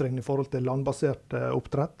fortrinn i forhold til landbasert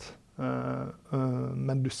oppdrett,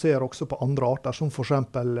 men du ser også på andre arter, som for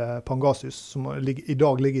eksempel Pangasius, som i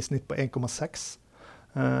dag ligger i snitt på 1,6,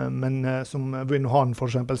 men som Winhuan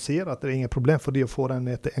for eksempel sier, at det er ingen problem for de å få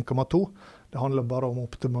den ned til 1,2. Det handler bare om å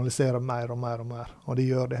optimalisere mer og mer og mer, og de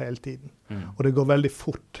gjør det hele tiden. Og det går veldig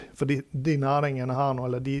fort, for de næringene her nå,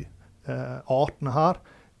 eller de artene her,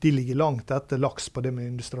 de ligger langt etter laks på det med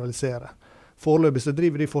å industrialisere. Foreløpig så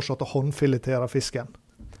driver de fortsatt og håndfileterer fisken.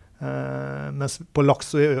 Mens på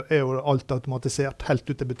laks så er jo alt automatisert,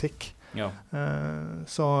 helt ut til butikk. Ja.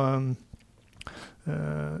 Så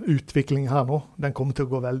utviklingen her nå, den kommer til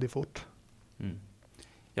å gå veldig fort.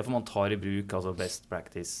 Ja, for man tar i bruk altså best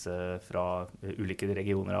practice fra ulike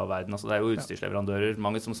regioner av verden. Altså, det er jo utstyrsleverandører,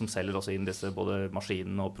 mange som selger også inn disse både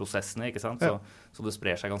maskinene og prosessene, ikke sant? Så det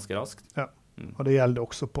sprer seg ganske raskt. Ja, og det gjelder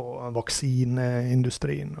også på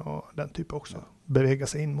vaksineindustrien og den type også. Beveger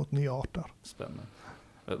seg inn mot nye arter. Spennende.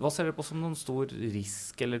 Hva ser dere på som noen stor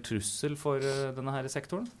risk eller trussel for denne her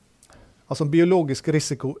sektoren? Altså, biologisk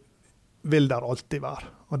risiko vil der alltid være,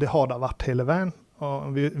 og det har det vært hele veien.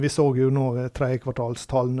 Og vi så jo nå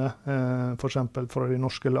tredjekvartalstallene, for eksempel fra de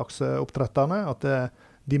norske lakseoppdretterne, at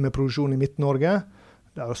de med produksjon i Midt-Norge,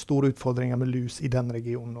 det er store utfordringer med lus i den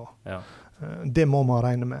regionen nå. Ja. Det må man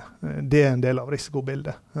regne med. Det er en del av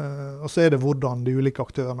risikobildet. Og så er det hvordan de ulike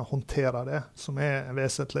aktørene håndterer det, som er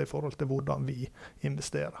vesentlig i forhold til hvordan vi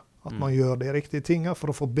investerer. At man gjør de riktige tingene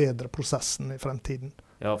for å forbedre prosessen i fremtiden.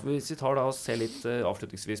 Ja, for hvis vi tar da og ser litt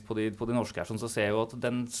avslutningsvis på de norske her, så ser jeg jo at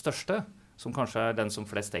den største, som kanskje er den som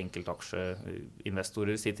flest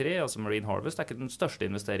enkeltaksjeinvestorer sitter i, altså Marine Harvest, er ikke den største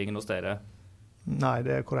investeringen hos dere? Nei,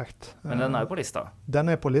 det er korrekt. Men den er jo på lista? Den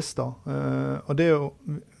er på lista. Og det er jo,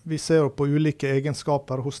 vi ser jo på ulike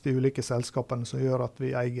egenskaper hos de ulike selskapene som gjør at vi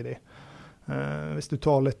eier de. Hvis du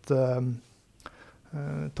tar litt,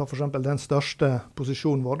 ta for eksempel den største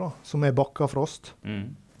posisjonen vår, da, som er Bakkafrost,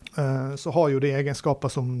 så har jo de egenskaper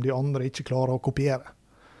som de andre ikke klarer å kopiere.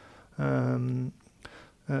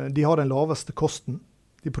 De har den laveste kosten.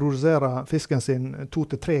 De produserer fisken sin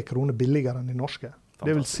 2-3 kroner billigere enn de norske. Fantastisk.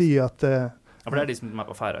 Det vil si at... ja, for det er de som er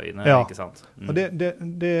på Færøyene, ikke sant? Og det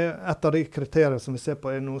et av de kriterier som vi ser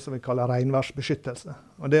på er noe som vi kaller regnværsbeskyttelse.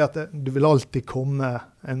 Og det er at du vil alltid komme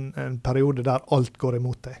en periode der alt går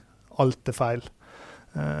imot deg. Alt er feil.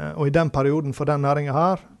 Og i den perioden for den næringen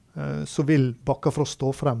her, så vil Bakkafrost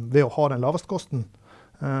stå frem ved å ha den laveste kosten.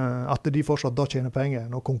 At de fortsatt da tjener penger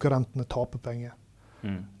når konkurrentene taper penger.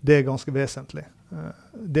 Det er ganske vesentlig.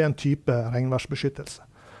 Det er en type regnværsbeskyttelse.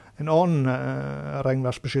 En annen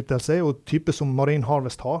regnværsbeskyttelse er jo type som Marine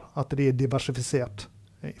Harvest har, at de er diversifisert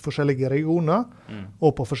i forskjellige regioner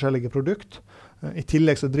og på forskjellige produkter. I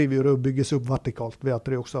tillegg så driver de og bygger seg opp vertikalt ved at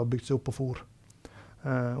de også har bygd seg opp på fôr.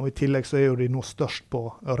 Og i tillegg så er jo de nå størst på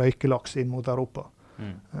røykelaks inn mot Europa.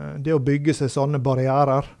 Det å bygge seg sånne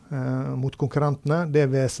barrierer mot konkurrentene, det er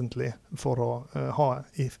vesentlig for å ha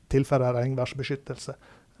i tilfelle regnværsbeskyttelse.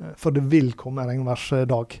 For det vil komme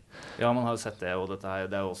regnværsdag. Ja, man har jo sett det, og det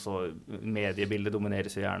er også, mediebildet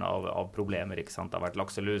domineres jo gjerne av problemer, ikke sant? Det har vært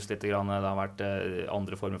lakselus litt, det har vært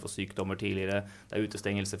andre former for sykdommer tidligere, det er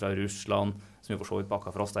utestengelse fra Russland, som jo for så vidt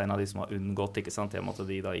Bakkafrost er en av de som har unngått, ikke sant? I og med at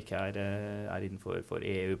de da ikke er innenfor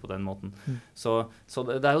EU på den måten. Så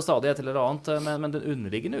det er jo stadig et eller annet, men den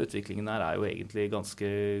underliggende utviklingen her er jo egentlig ganske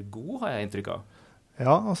god, har jeg inntrykk av.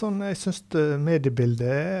 Ja, altså, jeg synes mediebildet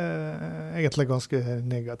er egentlig ganske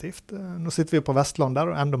negativt. Nå sitter vi på Vestland der,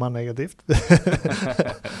 og enda mer negativt.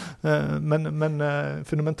 men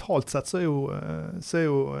fundamentalt sett så er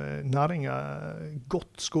jo næringen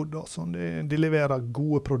godt skodd. Altså. De leverer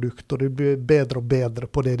gode produkter, og de blir bedre og bedre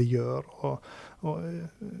på det de gjør. Og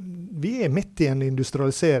vi er midt i en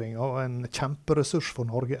industrialisering av en kjemperessurs for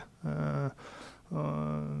Norge.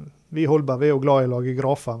 Vi i Holberg er jo glad i å lage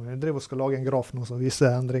grafer. Vi driver og skal lage en graf nå som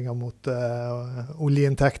viser endringer mot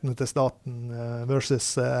oljeinntektene til staten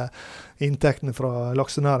versus inntektene fra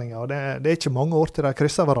laksenæringen. Og det er ikke mange år til de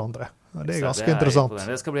krysser hverandre. Det er ganske interessant.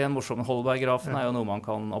 Det skal bli en morsom Holberg-grafen. Er jo noe man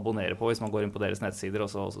kan abonnere på hvis man går inn på deres nettsider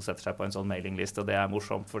og så setter seg på en sånn mailingliste. Og det er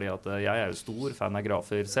morsomt, fordi at jeg er jo stor fan av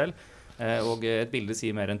grafer selv. Og et bilde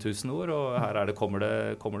sier mer enn 1000 ord, og her kommer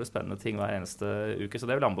det spennende ting hver eneste uke. Så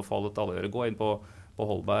det vil jeg anbefale til alle å gjøre. Gå inn på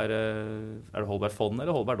Holberg, er det Holbergfondet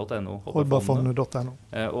eller Holberg.no? Holbergfondet.no.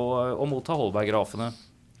 Og motta Holberg-grafene.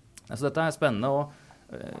 Så dette er spennende, og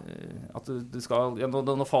at du skal, ja,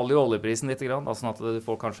 nå faller jo oljeprisen litt, sånn at du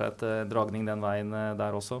får kanskje et dragning den veien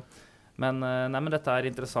der også. Men dette er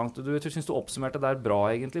interessant. Jeg synes du oppsummerte der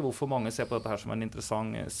bra egentlig, hvorfor mange ser på dette her som en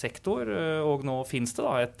interessant sektor, og nå finnes det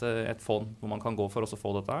da et fond hvor man kan gå for å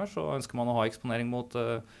få dette her, så ønsker man å ha eksponering mot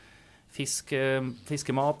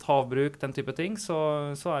fiskemat, havbruk, den type ting, så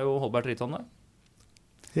er jo Holberg Triton der.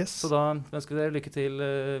 Yes. Så da ønsker vi dere lykke til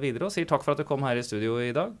videre, og sier takk for at du kom her i studio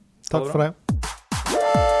i dag. Takk for det.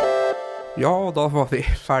 Ja, og da var vi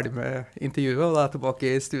ferdig med intervjuet, og da er jeg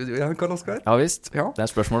tilbake i studio igjen, Karl Oskar. Ja visst, ja. Det er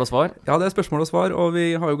spørsmål og svar. Ja, det er spørsmål og svar, og vi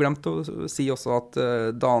har jo glemt å si også at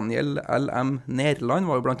Daniel L.M. Nederland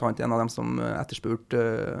var jo blant annet en av dem som etterspurte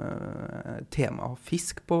tema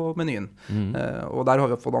fisk på menyen. Og der har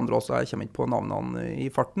vi fått andre også, jeg kommer ikke på navnene i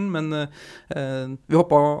farten, men vi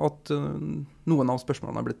håper at noen av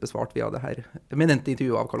spørsmålene har blitt besvart via det her eminente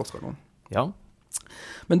intervjuet av Karl Oskar nå. Ja.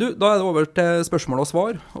 Men du, da er det over til spørsmål og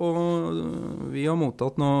svar, og vi har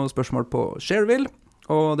mottatt noen spørsmål på Shareville,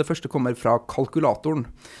 og det første kommer fra kalkulatoren.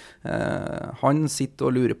 Han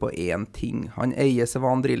sitter og lurer på en ting. Han eier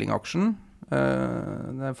Sevan Drilling-aksjen.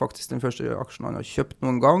 Det faktisk den første aksjen han har kjøpt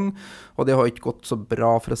noen gang, og det har ikke gått så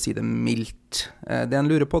bra, for å si det mildt. Det han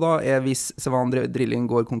lurer på da, hvis Sevan Drilling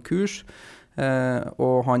går konkurs,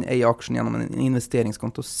 og han eier aksjen gjennom en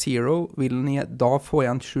investeringskonto Zero, vil han da få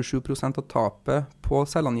igjen 27% av tapet på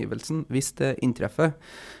selvangivelsen hvis det inntreffer.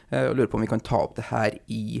 Og lurer på om vi kan ta opp det her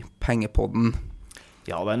i pengepodden.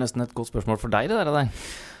 Ja, det nesten et godt spørsmål for deg, det der.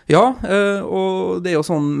 Ja, og det jo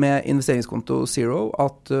sånn med investeringskonto Zero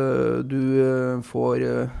at du får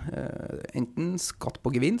enten skatt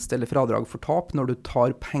på gevinst eller fradrag for tap når du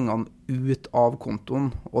tar pengene ut av kontoen,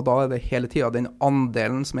 og da det hele tiden den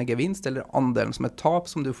andelen som gevinst eller andelen som tap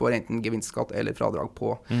som du får enten gevinstskatt eller fradrag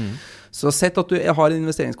på. Så sett at du har en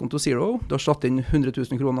investeringskonto Zero, du har satt inn 100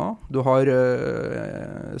 000 kroner, du har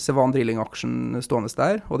Sevan Drilling-aksjen stående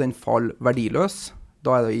der, og den faller verdiløs.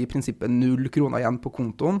 Da det i prinsippet 0 kroner igjen på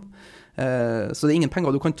kontoen. Så det ingen penger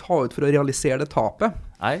du kan ta ut for å realisere det tapet.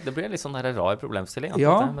 Nei, det blir litt sånn der rar problemstilling.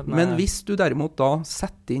 Ja, men hvis du derimot da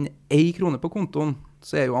setter inn 1 krone på kontoen,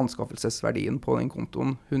 så jo anskaffelsesverdien på den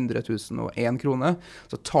kontoen 100 001 kroner.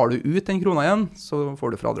 Så tar du ut den krona igjen, så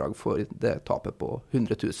får du fradrag for det tapet på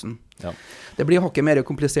 100 000. Ja. Det blir hakket mer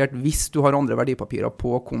komplisert hvis du har andre verdipapirer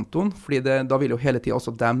på kontoen, fordi da vil jo hele tiden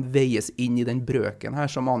også dem veies inn i den brøken her,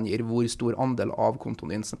 som angir hvor stor andel av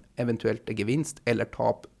kontoen din som eventuelt gevinst eller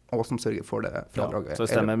tap, og som sørger for det fradraget. Ja, så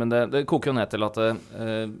det stemmer, men det koker jo ned til at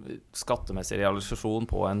skattemessig realisasjon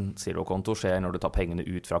på en Zero-konto skjer når du tar pengene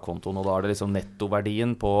ut fra kontoen, og da det liksom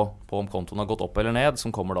nettoverdien på om kontoen har gått opp eller ned,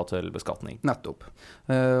 som kommer da til beskatning. Nettopp.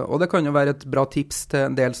 Og det kan jo være et bra tips til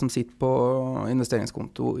en del som sitter på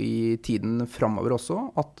investeringskonto i tiden fremover også,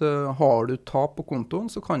 at har du tap på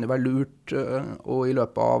kontoen, så kan det være lurt å i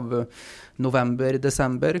løpet av november,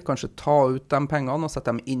 desember, kanskje ta ut de pengene og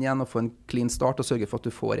sette dem inn igjen og få en clean start og sørge for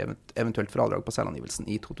at du får eventuelt fradrag på selvangivelsen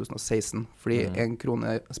i 2016. Fordi 1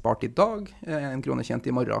 krone spart i dag, 1 krone tjent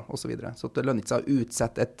i morgen, og så videre. Så det lønner seg å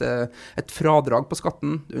utsette et fradrag på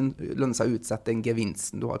skatten, lønner seg å utsette den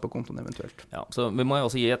gevinsten du har på kontoen eventuelt. Ja, så vi må jo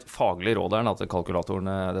også gi et faglig råd her til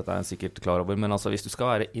kalkulatorene, dette jeg sikkert klar over, men altså hvis du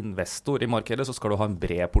skal være investor i markedet, så skal du ha en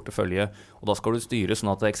bred portefølje, og da skal du styre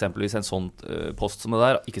sånn at eksempelvis en sånn post som det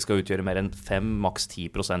der ikke skal utgjøre mer enn 5, maks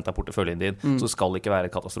 10% av porteføljen din, så det skal ikke være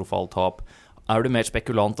et katastrofalt tap. Er du mer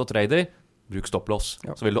spekulant og trader, bruk stopplås.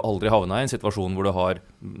 Ja. Så vil du aldri havne i en situasjon hvor du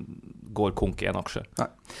går konk i en aksje. Nei,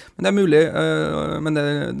 men det mulig, men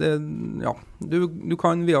ja. Du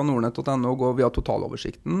kan via nordnet.no gå via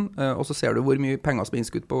totaloversikten, og så ser du hvor mye penger som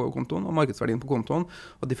innskudd på kontoen, og markedsverdien på kontoen,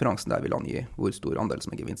 og differansen der vil angi hvor stor andel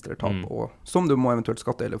som gevinst eller tap, og som du må eventuelt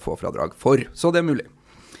skatte eller få fradrag for. Så det mulig.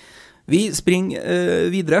 Vi springer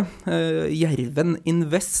videre. Jerven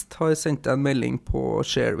Invest har sendt en melding på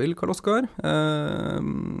Shareville, Karl Oskar,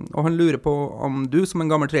 og han lurer på om du som en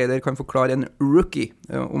gammel trader kan forklare en rookie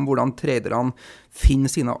om hvordan traderne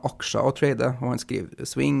finner sine aksjer og trade, og han skriver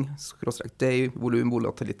swing, /day, volum,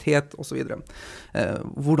 volatilitet og så videre.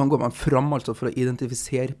 Hvordan går man fram altså for å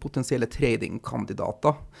identifisere potensielle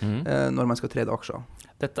tradingkandidater når man skal trade aksjer?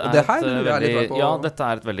 Dette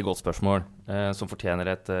er et veldig godt spørsmål som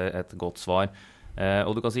fortjener et godt svar.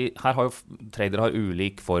 Og du kan si, her har jo tradere har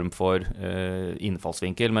ulik form for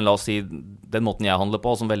innfallsvinkel, men la oss si, den måten jeg handler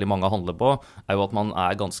på, og som veldig mange handler på, jo at man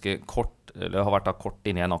ganske kort, eller har vært da kort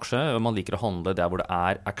inne i en aksje, og man liker å handle der hvor det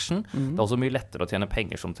action. Det også mye lettere å tjene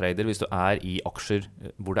penger som trader hvis du i aksjer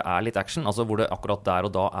hvor det litt action, altså hvor det akkurat der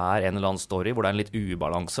og da en eller annen story, hvor det en litt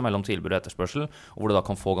ubalanse mellom tilbud og etterspørsel, og hvor du da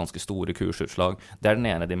kan få ganske store kursutslag. Det den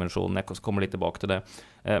ene dimensjonen, jeg kommer litt tilbake til det.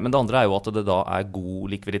 Men det andre jo at det da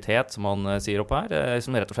god likviditet, som man sier opp her,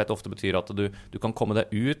 som rett og slett ofte betyr at du kan komme deg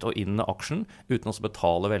ut og inn i aksjen uten å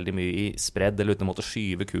betale veldig mye i spread, eller uten å måtte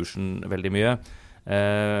skyve kursen veldig mye.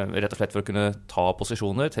 Rett og slett for å kunne ta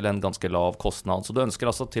posisjoner til en ganske lav kostnad. Så du ønsker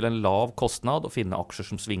altså til en lav kostnad å finne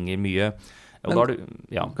aksjer som svinger mye. Og da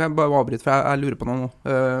kan jeg bare avbryte, for jeg lurer på noe nå.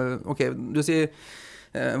 Ok, du sier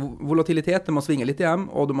volatilitet, det må svinge litt hjem,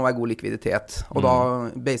 og det må være god likviditet. Og da,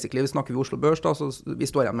 basically, vi snakker vi Oslo Børs, da, så vi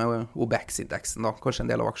står igjen med OBX-indeksen, da, kanskje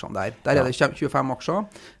en del av aksjene der. Der det 25 aksjer.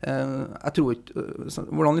 Jeg tror ikke,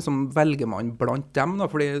 hvordan liksom velger man blant dem, da,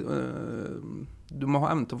 fordi du må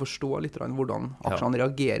ha evne til å forstå litt hvordan aksjene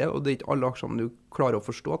reagerer, og det ikke alle aksjene du klarer å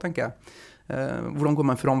forstå, tenker jeg. Hvordan går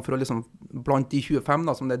man fram for å liksom blant de 25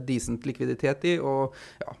 da, som det decent likviditet i, og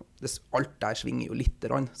alt der svinger jo litt,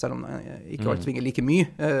 selv om ikke alt svinger like mye.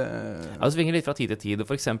 Ja, det svinger litt fra tid til tid.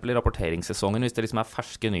 For eksempel i rapporteringssesongen, hvis det liksom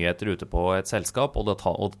ferske nyheter ute på et selskap, og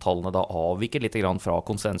tallene da avviker litt grann fra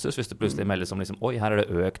konsensus, hvis det plutselig meldes om liksom, oi, her det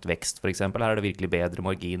økt vekst for eksempel, her det virkelig bedre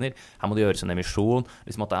marginer, her må det gjøres en emisjon,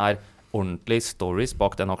 liksom at det ordentlig stories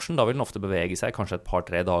bak den aksjen, da vil den ofte bevege seg kanskje et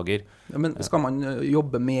par-tre dager. Ja, men skal man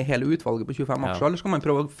jobbe med hele utvalget på 25 aksjer, eller skal man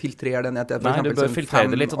prøve å filtrere det ned til for eksempel, du bør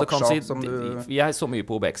filtrere det litt, og det kan si, jeg så mye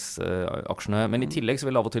på OBX-aksjene, men i tillegg så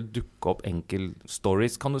vil det av og til dukke opp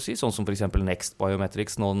stories, kan du si, sånn som for eksempel Next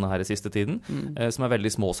Biometrics nå den her siste tiden, som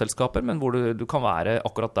veldig små selskaper, men hvor du kan være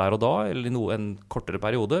akkurat der og da, eller i en kortere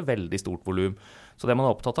periode, veldig stort volum. Så det man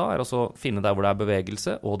opptatt av å finne der hvor det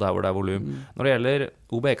bevegelse, og der hvor det volum. Når det gjelder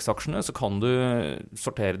OBX-aksjene, så kan du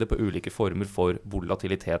sortere det på ulike former for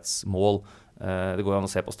volatilitetsmål. Det går an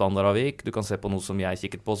å se på standardavvik, du kan se på noe som jeg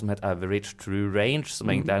kikket på som heter Average True Range,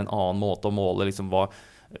 som egentlig en annen måte å måle liksom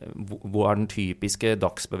hvor den typiske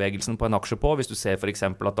dagsbevegelsen på en aksje på. Hvis du ser for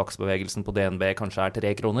eksempel at dagsbevegelsen på DNB kanskje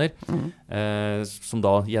 3 kroner, som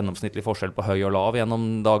da gjennomsnittlig forskjell på høy og lav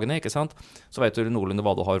gjennom dagene, ikke sant? Så vet du noenlunde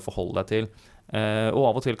hva du har å forholde deg til. Og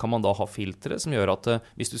av og til kan man da ha filtre som gjør at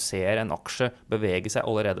hvis du ser en aksje bevege seg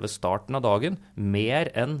allerede ved starten av dagen, mer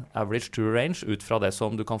enn average true range ut fra det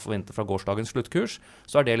som du kan forvente fra gårsdagens sluttkurs,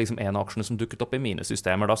 så det liksom en av aksjene som dukket opp i mine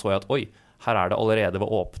systemer. Da så jeg at oi, her det allerede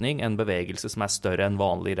ved åpning en bevegelse som større enn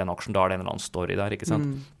vanlig i den aksjen. Da det en eller annen story der, ikke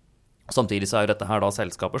sant? Samtidig så jo dette her da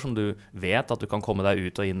selskaper som du vet at du kan komme deg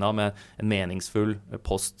ut og inn av med en meningsfull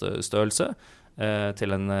poststørrelse,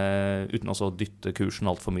 uten å dytte kursen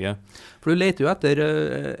alt for mye. For du leter jo etter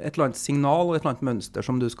et eller annet signal og et eller annet mønster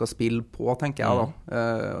som du skal spille på, tenker jeg da.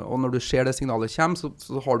 Og når du ser det signalet kommer,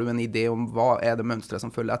 så har du en idé om hva det mønstret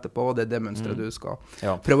som følger etterpå, og det det mønstret du skal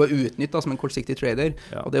prøve å utnytte da, som en kortsiktig trader.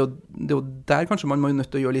 Og det er jo der kanskje man må nødt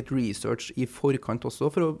til å gjøre litt research i forkant også,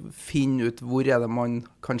 for å finne ut hvor det man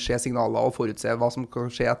kan se signaler og forutse hva som kan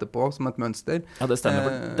skje etterpå som et mønster. Ja, det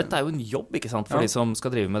stemmer. Dette jo en jobb, ikke sant, for de som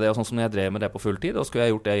skal drive med det, og sånn som jeg drev med det på fulltid, og skulle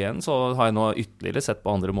jeg gjort det igjen, så har jeg nå ytterligere sett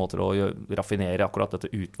på andre måter å raffinere akkurat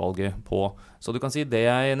dette utvalget på. Så du kan si det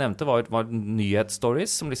jeg nevnte var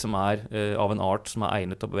nyhetsstories, som liksom av en art som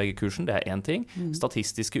egnet til å bevege kursen. Det en ting.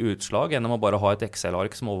 Statistiske utslag gjennom å bare ha et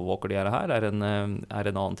Excel-ark som overvåker de her, en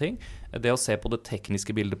annen ting. Det å se på det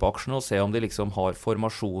tekniske bildet på aksjene og se om de liksom har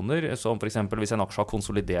formasjoner, som for eksempel hvis en aksje har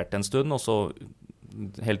konsolidert en stund, og så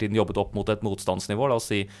hele tiden jobbet opp mot et motstandsnivå, la oss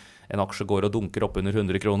si en aksje går og dunker opp under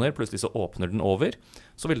 100 kroner, plutselig så åpner den over,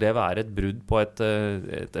 så vil det være et brudd på et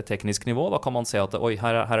teknisk nivå. Da kan man se at oi,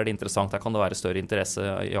 her det interessant, her kan det være større interesse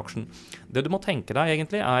i aksjen. Det du må tenke deg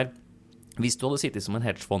egentlig hvis du hadde sittet som en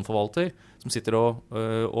hedgefondforvalter som sitter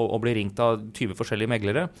og blir ringt av 20 forskjellige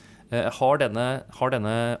meglere, har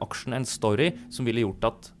denne aksjen en story som ville gjort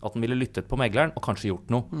at den ville lyttet på megleren og kanskje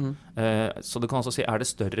gjort noe. Så du kan altså si, det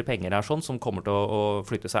større penger her sånn som kommer til å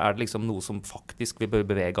flytte seg? Det liksom noe som faktisk vil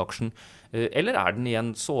bevege aksjen? Eller den i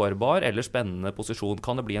en sårbar eller spennende posisjon?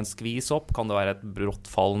 Kan det bli en skvis opp? Kan det være et brått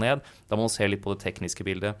fall ned? Da må man se litt på det tekniske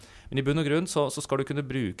bildet. Men i bunn og grunn så skal du kunne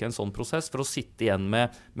bruke en sånn prosess for å sitte igjen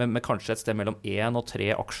med kanskje et sted mellom 1 og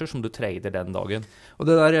 3 aksjer som du trader den dagen. Og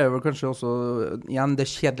det der vel kanskje også igjen det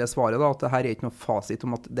kjedelige svaret da, at det her ikke noe fasit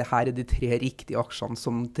om at det her de 3 riktige aksjene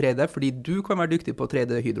som trader, fordi du kan være dyktig på å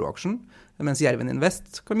trade Hydro-aksjen, mens Jerven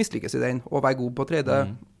Invest kan mislykkes i den, og være god på å trade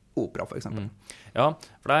Opera for eksempel. Ja,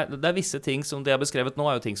 for det visse ting som det beskrevet nå,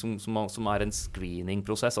 jo ting som en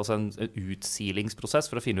screening-prosess, altså en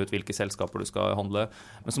utsilingsprosess for å finne ut hvilke selskaper du skal handle.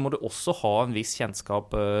 Men så må du også ha en viss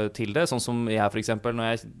kjennskap til det, sånn som jeg for eksempel, når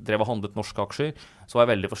jeg drev og handlet norske aksjer, så var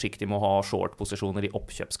jeg veldig forsiktig med å ha short-posisjoner i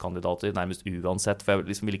oppkjøpskandidater, nærmest uansett, for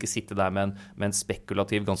jeg liksom ville ikke sitte der med en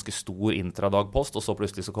spekulativ, ganske stor intradagpost, og så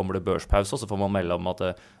plutselig så kommer det børspause, og så får man melde om at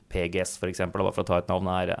PGS for eksempel, bare for å ta et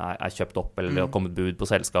navn, er kjøpt opp, eller det har kommet bud på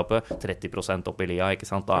selskapet, 30% opp i lia, ikke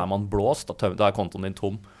sant? Da man blåst, da kontoen din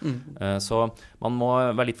tom. Så man må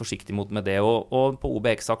være litt forsiktig med det, og på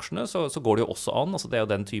OBX-aksjene så går det jo også an, altså det jo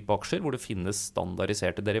den type aksjer hvor det finnes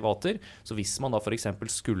standardiserte derivater, så hvis man da for eksempel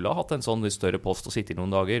skulle ha hatt en sånn større post og sitte i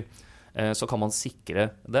noen dager, så kan man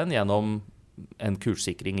sikre den gjennom en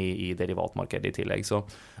kurssikring i derivatmarkedet i tillegg.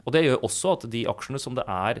 Og det gjør også at de aksjene som det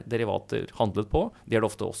derivater handlet på, de det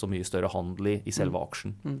ofte også mye større handel i selve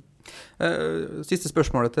aksjen. Siste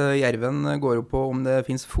spørsmålet til Jerven går jo på om det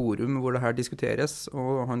finnes forum hvor det her diskuteres,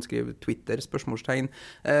 og han skriver Twitter, spørsmålstegn,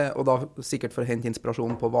 og da sikkert for å hente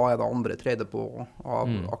inspirasjon på hva det andre trader på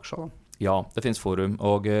av aksjer da. Ja, det finnes forum,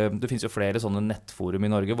 og det finnes jo flere sånne nettforum i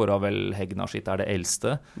Norge, hvorav vel Hegnaskit det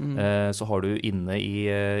eldste. Så har du inne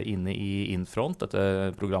i Infront,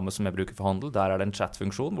 dette programmet som jeg bruker for handel, der det en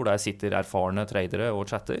chatfunksjon, hvor der sitter erfarne tradere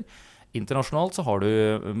og chatter. Internasjonalt så har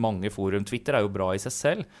du mange forum. Twitter er jo bra i seg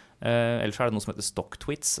selv. Ellers er det noe som heter stock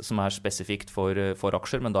tweets, som er spesifikt for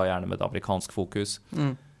aksjer, men da gjerne med et amerikansk fokus.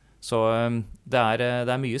 Så det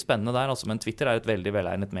er mye spennende der, altså, men Twitter er et veldig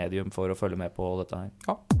velegnet medium for å følge med på dette her.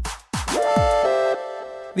 Ja.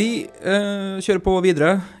 Vi kjører på videre.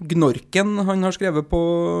 Gnorken, han har skrevet på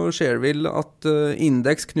Shareville at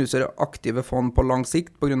indeks knuser aktive fond på lang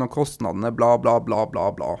sikt på grunn av kostnadene, bla bla bla bla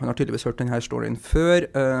bla. Han har tydeligvis hørt denne storyen før.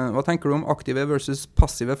 Hva tenker du om aktive versus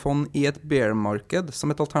passive fond i et bear-marked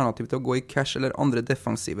som et alternativ til å gå i cash eller andre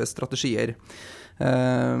defensive strategier?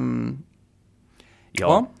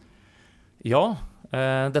 Ja.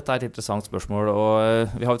 Dette er et interessant spørsmål,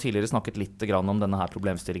 og vi har jo tidligere snakket litt grann om denne her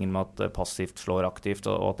problemstillingen med at passivt slår aktivt,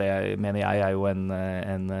 og det mener jeg er jo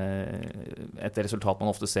et resultat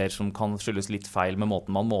man ofte ser som kan skyldes litt feil med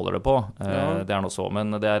måten man måler det på. Det er noe så,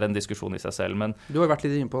 men det er en diskusjon i seg selv. Men du har vært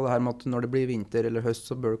litt inne på det her med at når det blir vinter eller høst,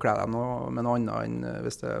 så bør du kle deg med noe annet enn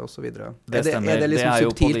hvis det og så videre. Det stemmer. Er det liksom det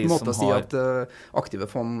subtilt måte å si at aktive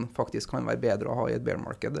fond faktisk kan være bedre å ha i et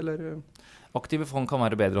bear-marked, eller? Aktive fond kan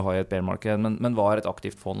være bedre å ha i et bear-marked, men hva er et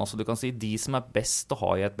aktivt fond? Altså, du kan si de som er best å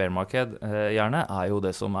ha i et bear-marked, gjerne, er jo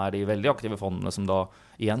det som er de veldig aktive fondene, som da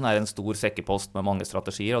igjen er en stor sekkepost med mange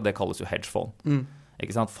strategier, og det kalles jo hedgefond.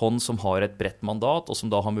 Ikke sant? Fond som har et bredt mandat, og som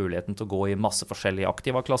da har muligheten til å gå i masse forskjellige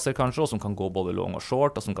aktiva klasser kanskje, og som kan gå både long og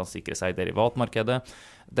short, og som kan sikre seg i derivatmarkedet.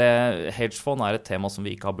 Hedgefond er et tema som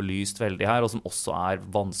vi ikke har belyst veldig her, og som også er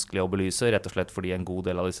vanskelig å belyse, rett og slett fordi en god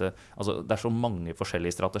del av disse, altså det er så mange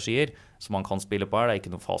forskjellige strategier som man kan spille på her, det er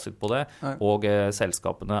ikke noe fasit på det, og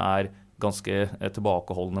selskapene er ganske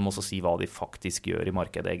tilbakeholdende med å si hva de faktisk gjør i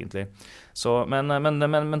markedet egentlig. Så, men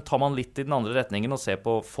tar man litt i den andre retningen og ser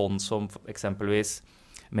på fond som eksempelvis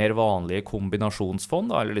mer vanlige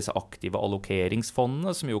kombinasjonsfond, eller disse aktive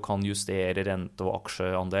allokeringsfondene som jo kan justere rente- og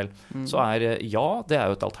aksjeandel, så det er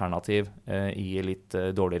jo et alternativ i litt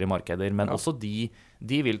dårligere markeder, men også de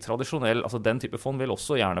vil tradisjonell, altså den type fond vil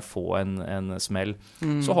også gjerne få en smell.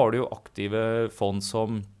 Så har du jo aktive fond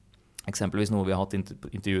som eksempelvis noe vi har hatt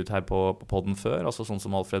intervjuet her på podden før, altså sånn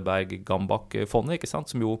som Alfred Berg Gambach-fondet, ikke sant,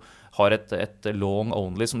 som jo har et long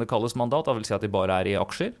only, som det kalles mandat, det vil si at de bare er i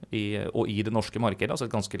aksjer og i det norske markedet, altså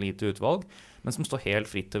et ganske lite utvalg, men som står helt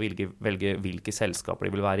fritt til å velge hvilke selskaper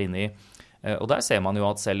de vil være inne i. Og der ser man jo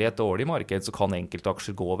at selv i et dårlig marked så kan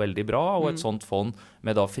enkeltaksjer gå veldig bra, og et sånt fond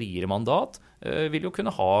med da friere mandat vil jo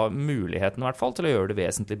kunne ha muligheten i hvert fall til å gjøre det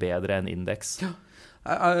vesentlig bedre enn indeks. Ja.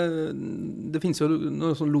 Det finnes jo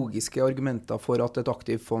noen sånne logiske argumenter for at et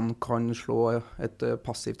aktivt fond kan slå et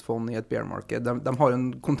passivt fond i et bear-marked. De har en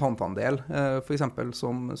kontantandel, for eksempel,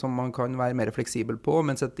 som man kan være mer fleksibel på,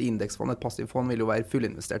 mens et indeksfond, et passivt fond, vil jo være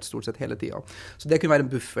fullinvestert stort sett hele tiden. Så det kunne være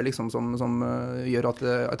en buffer liksom, som gjør at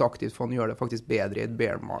et aktivt fond gjør det faktisk bedre i et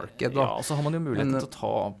bear-marked. Ja, og så har man jo muligheten til å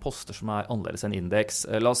ta poster som er annerledes enn indeks.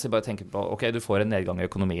 La oss bare tenke på, ok, du får en nedgang i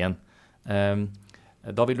økonomien.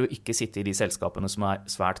 Da vil du ikke sitte i de selskapene som er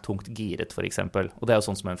svært tungt giret, for eksempel. Og det er jo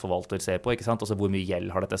sånn som en forvalter ser på, ikke sant? Altså hvor mye gjeld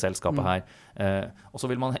har dette selskapet her. Og så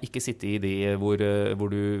vil man ikke sitte i de hvor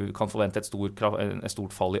du kan forvente et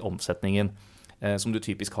stort fall i omsetningen, som du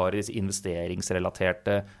typisk har i disse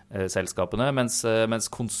investeringsrelaterte selskapene, mens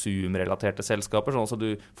konsumrelaterte selskaper, sånn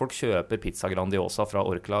at folk kjøper pizza Grandiosa fra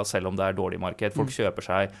Orkla selv om det er dårlig marked, folk kjøper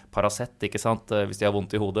seg Paracet, ikke sant, hvis de har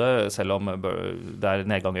vondt i hodet, selv om det er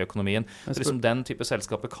nedgang i økonomien. Så liksom den type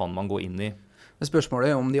selskaper kan man gå inn i. Men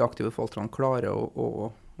spørsmålet er om de aktive forvalterne klarer å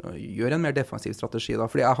gjøre en mer defensiv strategi da,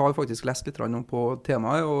 fordi jeg har faktisk lest litt om på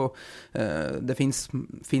temaet, og det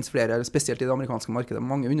finnes flere, spesielt i det amerikanske markedet,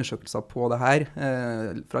 mange undersøkelser på det her,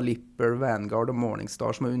 fra Lipper, Vanguard og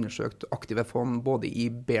Morningstar, som har undersøkt aktive fond både i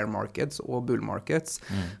bear markets og bull markets,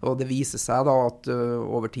 og det viser seg da at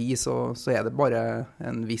over tid så er det bare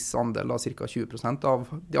en viss andel, da, ca. 20% av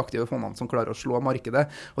de aktive fondene som klarer å slå markedet,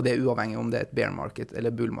 og det er uavhengig om det er et bear market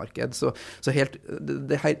eller bull market, så helt,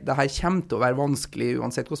 det her kommer til å være vanskelig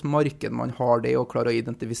uansett hvordan marked man har det, og klare å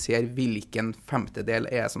identifisere hvilken femtedel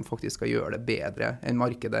som faktisk skal gjøre det bedre enn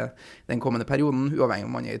markedet den kommende perioden, uavhengig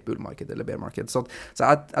om man er i et bullmarked eller bearmarked. Så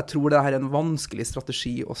jeg tror det her er en vanskelig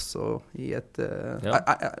strategi også i et...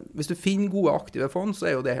 hvis du finner gode aktive fond, så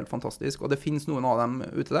er jo det helt fantastisk, og det finnes noen av dem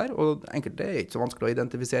ute der, og enkelte er ikke så vanskelig å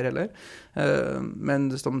identifisere heller. Men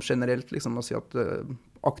som generelt liksom å si at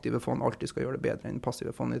aktive fond alltid skal gjøre det bedre enn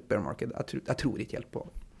passive fond i et bearmarked, jeg tror ikke helt på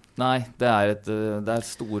det. Nei, det er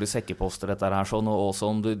store sekkeposter dette her sånn, og også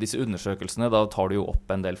om disse undersøkelsene, da tar du jo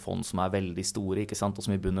opp en del fond som er veldig store, ikke sant, og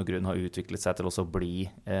som i bunn og grunn har utviklet seg til også å bli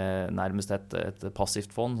nærmest et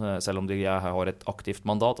passivt fond, selv om de har et aktivt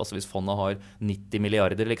mandat. Altså hvis fondet har 90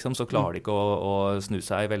 milliarder liksom, så klarer de ikke å snu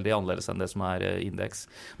seg veldig annerledes enn det som er indeks.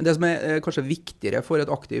 Men det som er kanskje viktigere for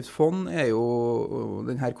et aktivt fond er jo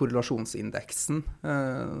den her korrelasjonsindeksen.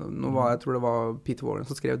 Jeg tror det var Peter Warren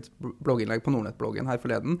som skrev et blogginnlegg på Nordnet-bloggen her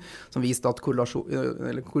forleden, som viste at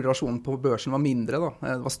korrelasjonen på børsen var mindre.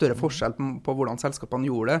 Det var større forskjell på hvordan selskapene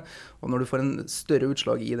gjorde det. Og når du får en større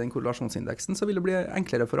utslag i den korrelasjonsindeksen, så vil det bli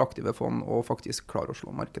enklere for aktive fond å faktisk klare å slå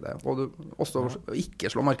markedet. Og også ikke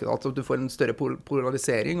slå markedet, at du får en større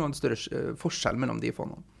polarisering og en større forskjell mellom de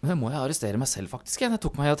fondene. Men må jeg arrestere meg selv faktisk? Jeg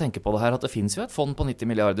tok meg å tenke på det her, at det finnes jo et fond på 90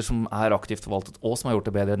 milliarder som er aktivt forvaltet, og som har gjort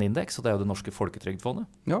det bedre enn indeks, og det er jo det norske Folketrygdfondet.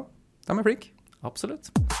 Ja, de er flinke. Absolutt.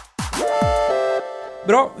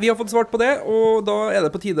 Bra, vi har fått svart på det, og da er det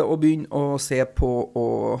på tide å begynne å se på å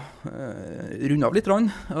runde av litt.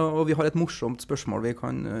 Og vi har et morsomt spørsmål vi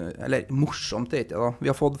kan, eller morsomt er ikke det da, vi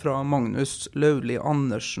har fått fra Magnus Lauli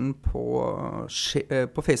Andersen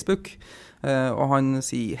på Facebook. Og han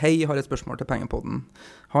sier: hei, jeg har et spørsmål til Pengepodden.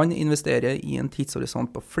 Han investerer i en tidshorisont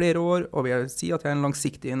på flere år, og vil si at jeg er en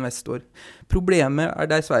langsiktig investor. Problemet er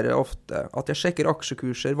dessverre ofte at jeg sjekker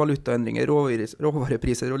aksjekurser, valutaendringer,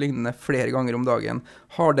 råvarepriser og lignende flere ganger om dagen.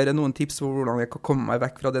 Har dere noen tips for hvordan jeg kan komme meg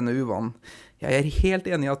vekk fra denne uvanen? Jeg er helt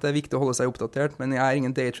enig i at det er viktig å holde seg oppdatert, men jeg er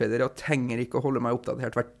ingen daytrader og trenger ikke å holde meg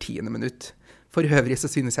oppdatert hvert 10. minutt. For øvrig så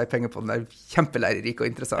synes jeg Pengepodden er kjempelærerik og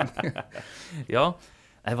interessant. Ja.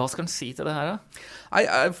 Hva skal en si til det her, da?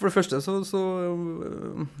 Nei, for det første så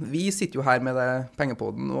vi sitter jo her med det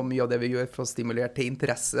Pengepodden, og mye av det vi gjør for å stimulere til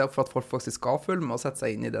interesse, for at folk faktisk skal følge med og sette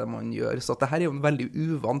seg inn i det man gjør. Så at det her er jo en veldig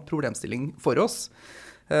uvant problemstilling for oss.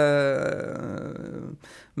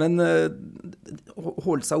 Men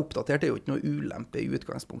holde seg oppdatert er jo ikke noe ulempe i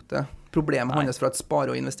utgangspunktet. Problemet hans fra et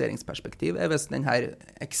spare- og investeringsperspektiv er hvis den her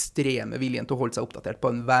ekstreme viljen til å holde seg oppdatert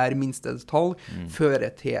på hver minste detalj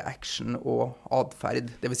fører til action og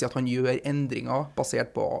adferd. Det vil si at han gjør endringer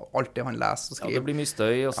basert på alt det han leser og skriver. Ja, det blir mye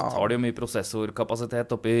støy, og så tar det jo mye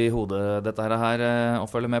prosessorkapasitet oppi hodet dette her å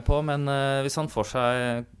følge med på, men hvis han får seg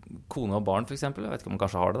kone og barn for eksempel, jeg vet ikke om han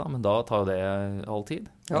kanskje har det da, men da tar jo det all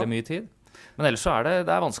tid, eller mye tid. Men ellers så det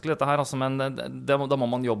er vanskelig dette her, altså, men da må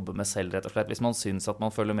man jobbe med selv rett og slett. Hvis man synes at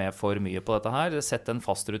man følger med for mye på dette her, sett en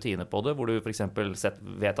fast rutine på det, hvor du for eksempel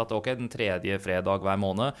vet at ok, den 3. fredag hver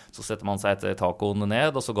måned, så setter man seg etter tacoen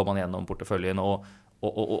ned, og så går man gjennom porteføljen og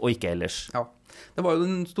ikke ellers. Ja, det var jo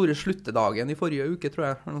den store sluttedagen i forrige uke, tror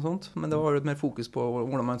jeg, eller noe sånt. Men det var jo mer fokus på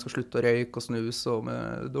hvordan man skal slutte å røyke og snus og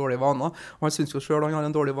med dårlige vaner. Og han synes jo selv han har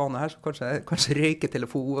en dårlig vane her, så kanskje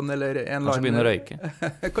røyketelefon eller en eller annen... Kanskje begynne å røyke.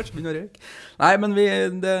 Kanskje begynne å røyke. Nei, men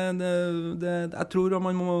jeg tror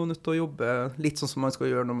man må nødt til å jobbe litt sånn som man skal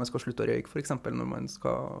gjøre når man skal slutte å røyke, for eksempel når man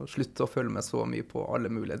skal slutte å følge med så mye på alle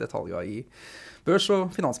mulige detaljer i børs- og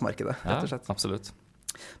finansmarkedet, rett og slett. Ja, absolutt.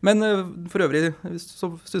 Men for øvrig så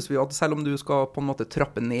synes vi at selv om du skal på en måte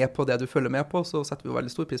trappe ned på det du følger med på, så setter vi jo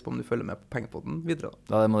veldig stor pris på om du følger med på Pengepodden videre.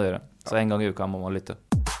 Ja, det må du gjøre. Så en gang i uka må man lytte.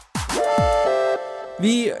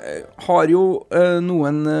 Vi har jo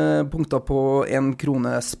noen punkter på 1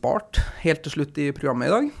 krone spart helt til slutt i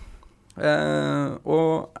programmet i dag.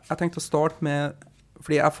 Og jeg tenkte å starte med,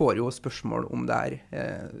 fordi jeg får jo spørsmål om det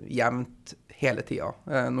jevnt hele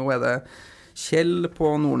tiden. Nå er det Kjell på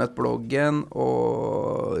Nordnet-bloggen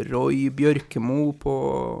og Roy Bjørkemo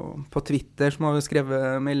på Twitter som har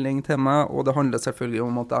skrevet melding til meg, og det handler selvfølgelig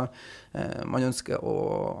om at man ønsker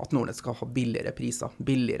at Nordnet skal ha billigere priser,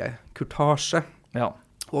 billigere kurtasje. Ja.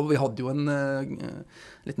 Og vi hadde jo en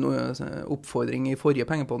liten oppfordring i forrige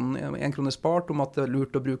Pengepodden, 1 krone spart, om at det er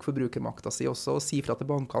lurt å bruke forbrukermakta si også, og si fra til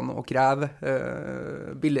bankene og kreve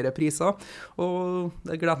billigere priser. Og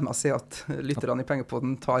det gleder meg å se at lytterne i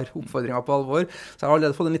Pengepodden tar oppfordringen på alvor. Så jeg har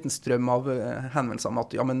allerede fått en liten strøm av henvendelser om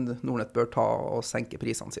at ja, men Nordnet bør ta og senke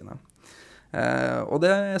prisene sine. Og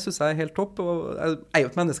det synes jeg helt topp, og jeg er jo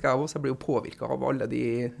et menneske jeg også, så jeg blir jo påvirket av alle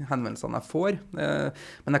de henvendelsene jeg får,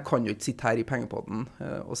 men jeg kan jo ikke sitte her i Pengepodden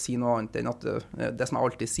og si noe annet enn at det som jeg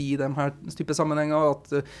alltid sier i denne type sammenhenger,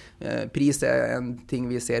 at pris er en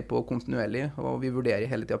ting vi ser på kontinuerlig, og vi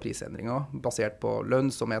vurderer hele tiden prisendringer basert på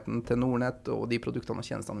lønnsomheten til Nordnet og de produktene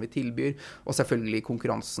og tjenestene vi tilbyr, og selvfølgelig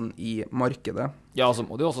konkurransen i markedet. Ja, så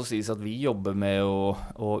må det jo også sies at vi jobber med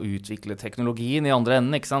å utvikle teknologien i andre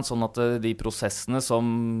enden, ikke sant? Sånn at de prosessene som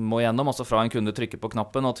må gjennom, altså fra en kunde trykker på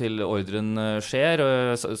knappen og til ordren skjer,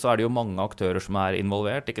 så det jo mange aktører som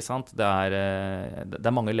involvert, ikke sant? Det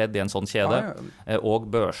er mange ledd i en sånn kjede,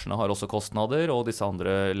 og børsene har også kostnader, og disse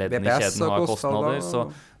andre leddene i kjeden har kostnader,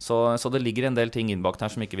 så det ligger en del ting innbakt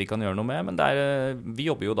her som ikke vi kan gjøre noe med, men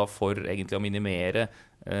vi jobber jo da for egentlig å minimere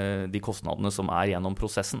de kostnadene som gjennom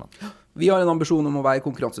prosessen. Vi har en ambisjon om å være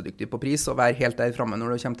konkurransedyktig på pris og være helt der fremme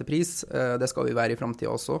når det kommer til pris. Det skal vi være i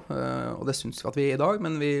fremtiden også, og det synes vi at vi i dag,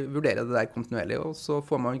 men vi vurderer det der kontinuerlig, og så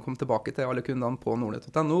får man komme tilbake til alle kundene på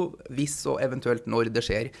nordnett.no hvis og eventuelt når det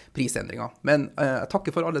skjer prisendringer. Men jeg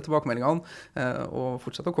takker for alle tilbakemeldingene, og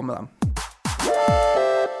fortsett å komme med dem.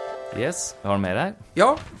 Yes, vi har mer her. Ja,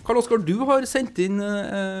 Karl Oskar, du har sendt inn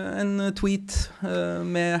en tweet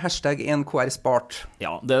med hashtag #NKRspart.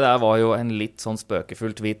 Ja, det der var jo en litt sånn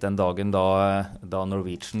spøkefull tweet den dagen da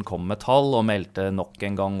Norwegian kom med tall og meldte nok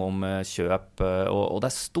en gang om kjøp, og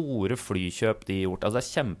det store flykjøp de har gjort. Altså det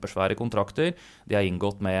kjempesvære kontrakter de har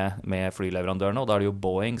inngått med flyleverandørene, og da det jo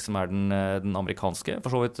Boeing som den amerikanske,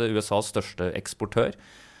 for så vidt USAs største eksportør.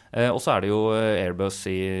 Og så det jo Airbus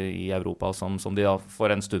i Europa som de da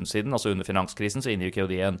for en stund siden, altså under finanskrisen, så inngikk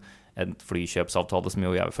jo de en flykjøpsavtale som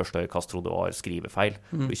jo jeg ved første øyekast trodde var skrivefeil.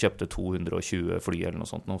 De kjøpte 220 fly eller noe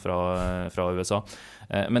sånt nå fra USA.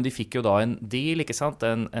 Men de fikk jo da en deal, ikke sant?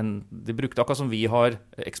 De brukte akkurat som vi har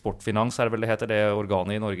Eksportfinans, det vel det heter, det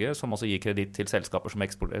organet i Norge, som altså gir kreditt til selskaper som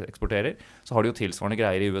eksporterer. Så har de jo tilsvarende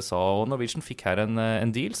greier i USA, og Norwegian fikk her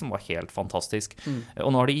en deal som var helt fantastisk.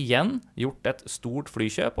 Og nå har de igjen gjort et stort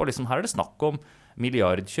flykjøp, og liksom her det snakk om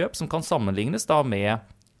milliardkjøp som kan sammenlignes da med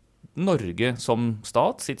Norge som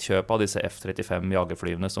stat sitt kjøp av disse F-35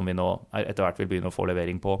 jagerflyvene som vi nå etter hvert vil begynne å få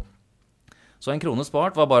levering på. Så en krone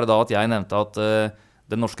spart var bare da at jeg nevnte at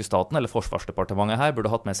den norske staten, eller Forsvarsdepartementet her, burde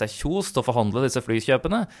hatt med seg Kjos til å forhandle disse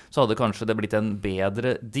flykjøpene, så hadde kanskje det blitt en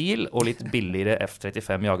bedre deal og litt billigere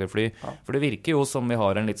F-35 jagerfly. For det virker jo som vi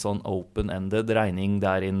har en litt sånn open-ended regning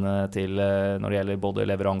der inne til når det gjelder både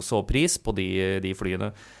leveranse og pris på de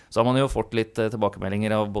flyene. Så har man jo fått litt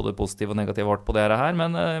tilbakemeldinger av både positiv og negativ art på det her,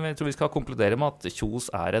 men jeg tror vi skal konkludere med at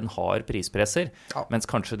Kjos en hard prispresser, mens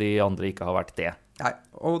kanskje de andre ikke har vært det. Nei,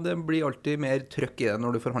 og det blir alltid mer trøkk i det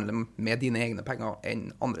når du forhandler med dine egne penger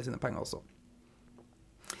enn andre sine penger også.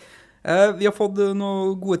 Vi har fått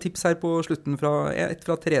noen gode tips her på slutten et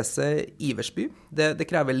fra Therese Iversby.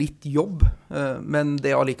 Det krever litt jobb, men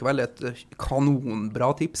det allikevel et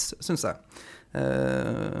kanonbra tips, synes jeg.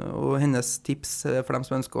 Og hennes tips for dem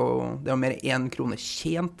som ønsker det mer 1 krone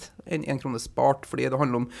tjent enn 1 krone spart, fordi det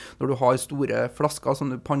handler om når du har store flasker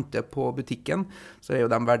som du panter på butikken, så jo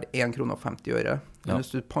de verdt 1 krone og 50 øre. Men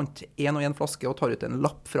hvis du panter 1 og 1 flaske og tar ut en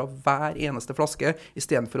lapp fra hver eneste flaske, i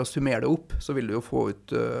stedet for å summere det opp, så vil du jo få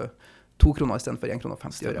ut 2 kroner i stedet for 1 krone og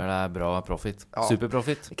 50 øre. Det bra profit.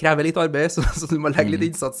 Superprofit. Det krever litt arbeid, så du må legge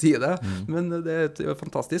litt innsats i det. Men det jo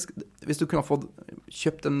fantastisk. Hvis du kunne ha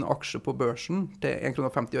kjøpt en aksje på børsen til 1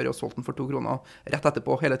 krone og 50 øre og solgt den for 2 kroner rett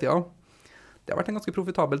etterpå hele tiden, det har vært en ganske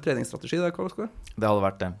profitabel treningsstrategi der, Karl Oskar. Det hadde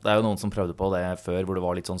vært det. Det jo noen som prøvde på det før, hvor det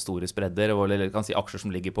var litt sånn store spredder, eller kan si aksjer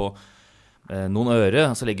som ligger på noen øre,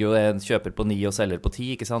 så ligger jo en kjøper på 9 og selger på 10,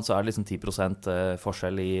 ikke sant? Så det liksom 10%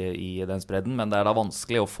 forskjell i den spredden, men det da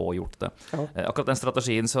vanskelig å få gjort det. Akkurat den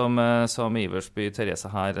strategien som Iversby Therese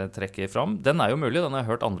her trekker fram, den jo mulig, den har jeg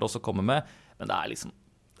hørt andre også komme med, men det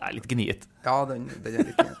litt gniet. Ja, den litt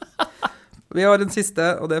gniet. Vi har en siste,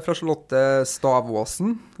 og det fra Charlotte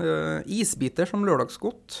Stavåsen. Isbiter som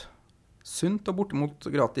lørdagsgodt. Sunt og bortimot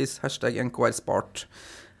gratis, hashtag NKRspart.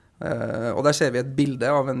 Og der ser vi et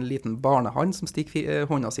bilde av en liten barnehand som stikker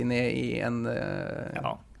hånda si ned i en...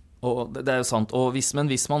 Ja, og det jo sant. Og hvis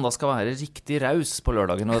man da skal være riktig raus på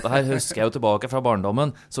lørdagen, og dette her husker jeg jo tilbake fra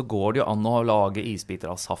barndommen, så går det jo an å lage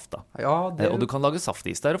isbiter av saft da. Ja, og du kan lage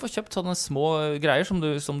saftis der og få kjøpt sånne små greier som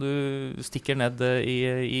du stikker ned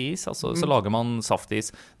i is, altså, så lager man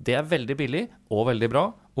saftis. Det veldig billig og veldig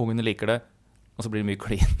bra. Ungene liker det. Og så blir det mye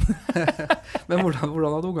clean. Men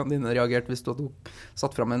hvordan hadde ungene dine reagert hvis du hadde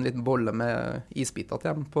satt frem en liten bolle med isbiter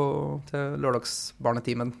til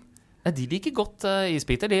lørdagsbarnetimen? De liker godt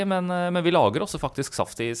isbiter, men vi lager også faktisk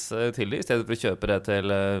saftis til dem, i stedet for å kjøpe det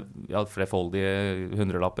til flerfoldige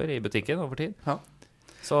 100-lapper i butikken over tid. Ja.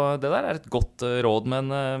 Så det der et godt råd, men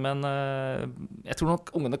jeg tror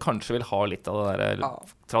nok ungene kanskje vil ha litt av det der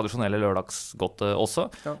tradisjonelle lørdagsgodtet også.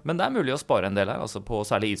 Ja. Men det mulig å spare en del her, altså på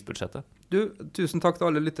særlig isbudsjettet. Tusen takk til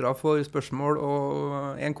alle lyttere for spørsmål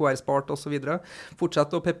og NKR-spart og så videre.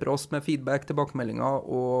 Fortsett å pepre oss med feedback, tilbakemeldinger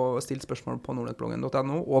og still spørsmål på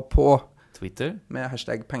nordnettbloggen.no og på Twitter med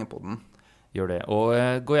hashtag pengepodden. Gjør det. Og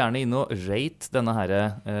gå gjerne inn og rate denne her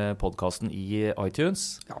podcasten i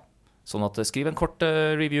iTunes. Ja. Sånn at skriv en kort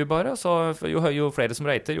review bare, så jo flere som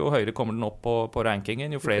rater, jo høyere kommer den opp på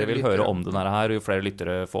rankingen, jo flere vil høre om den her, og jo flere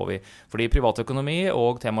lyttere får vi. Fordi privatøkonomi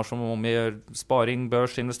og temaer som sparing,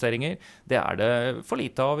 børs, investeringer, det det for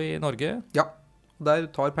lite av i Norge. Ja, der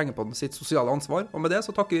tar Pengepodden sitt sosiale ansvar, og med det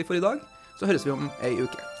så takker vi for i dag. Så høres vi om ei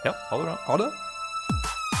uke. Ja, ha det bra. Ha det.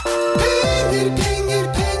 Penger, penger,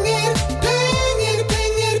 penger, penger,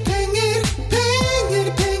 penger, penger,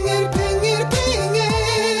 penger, penger, penger, penger.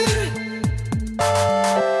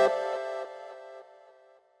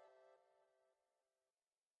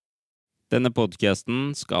 Denne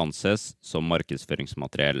podcasten skal anses som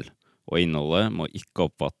markedsføringsmateriell, og innholdet må ikke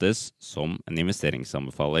oppfattes som en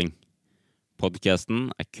investeringsanbefaling. Podcasten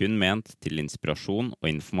kun ment til inspirasjon og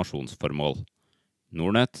informasjonsformål.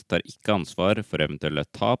 Nordnet tar ikke ansvar for eventuelle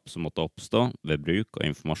tap som måtte oppstå ved bruk av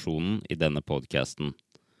informasjonen i denne podcasten.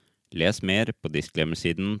 Les mer på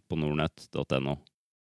disclaimer-siden på nordnet.no.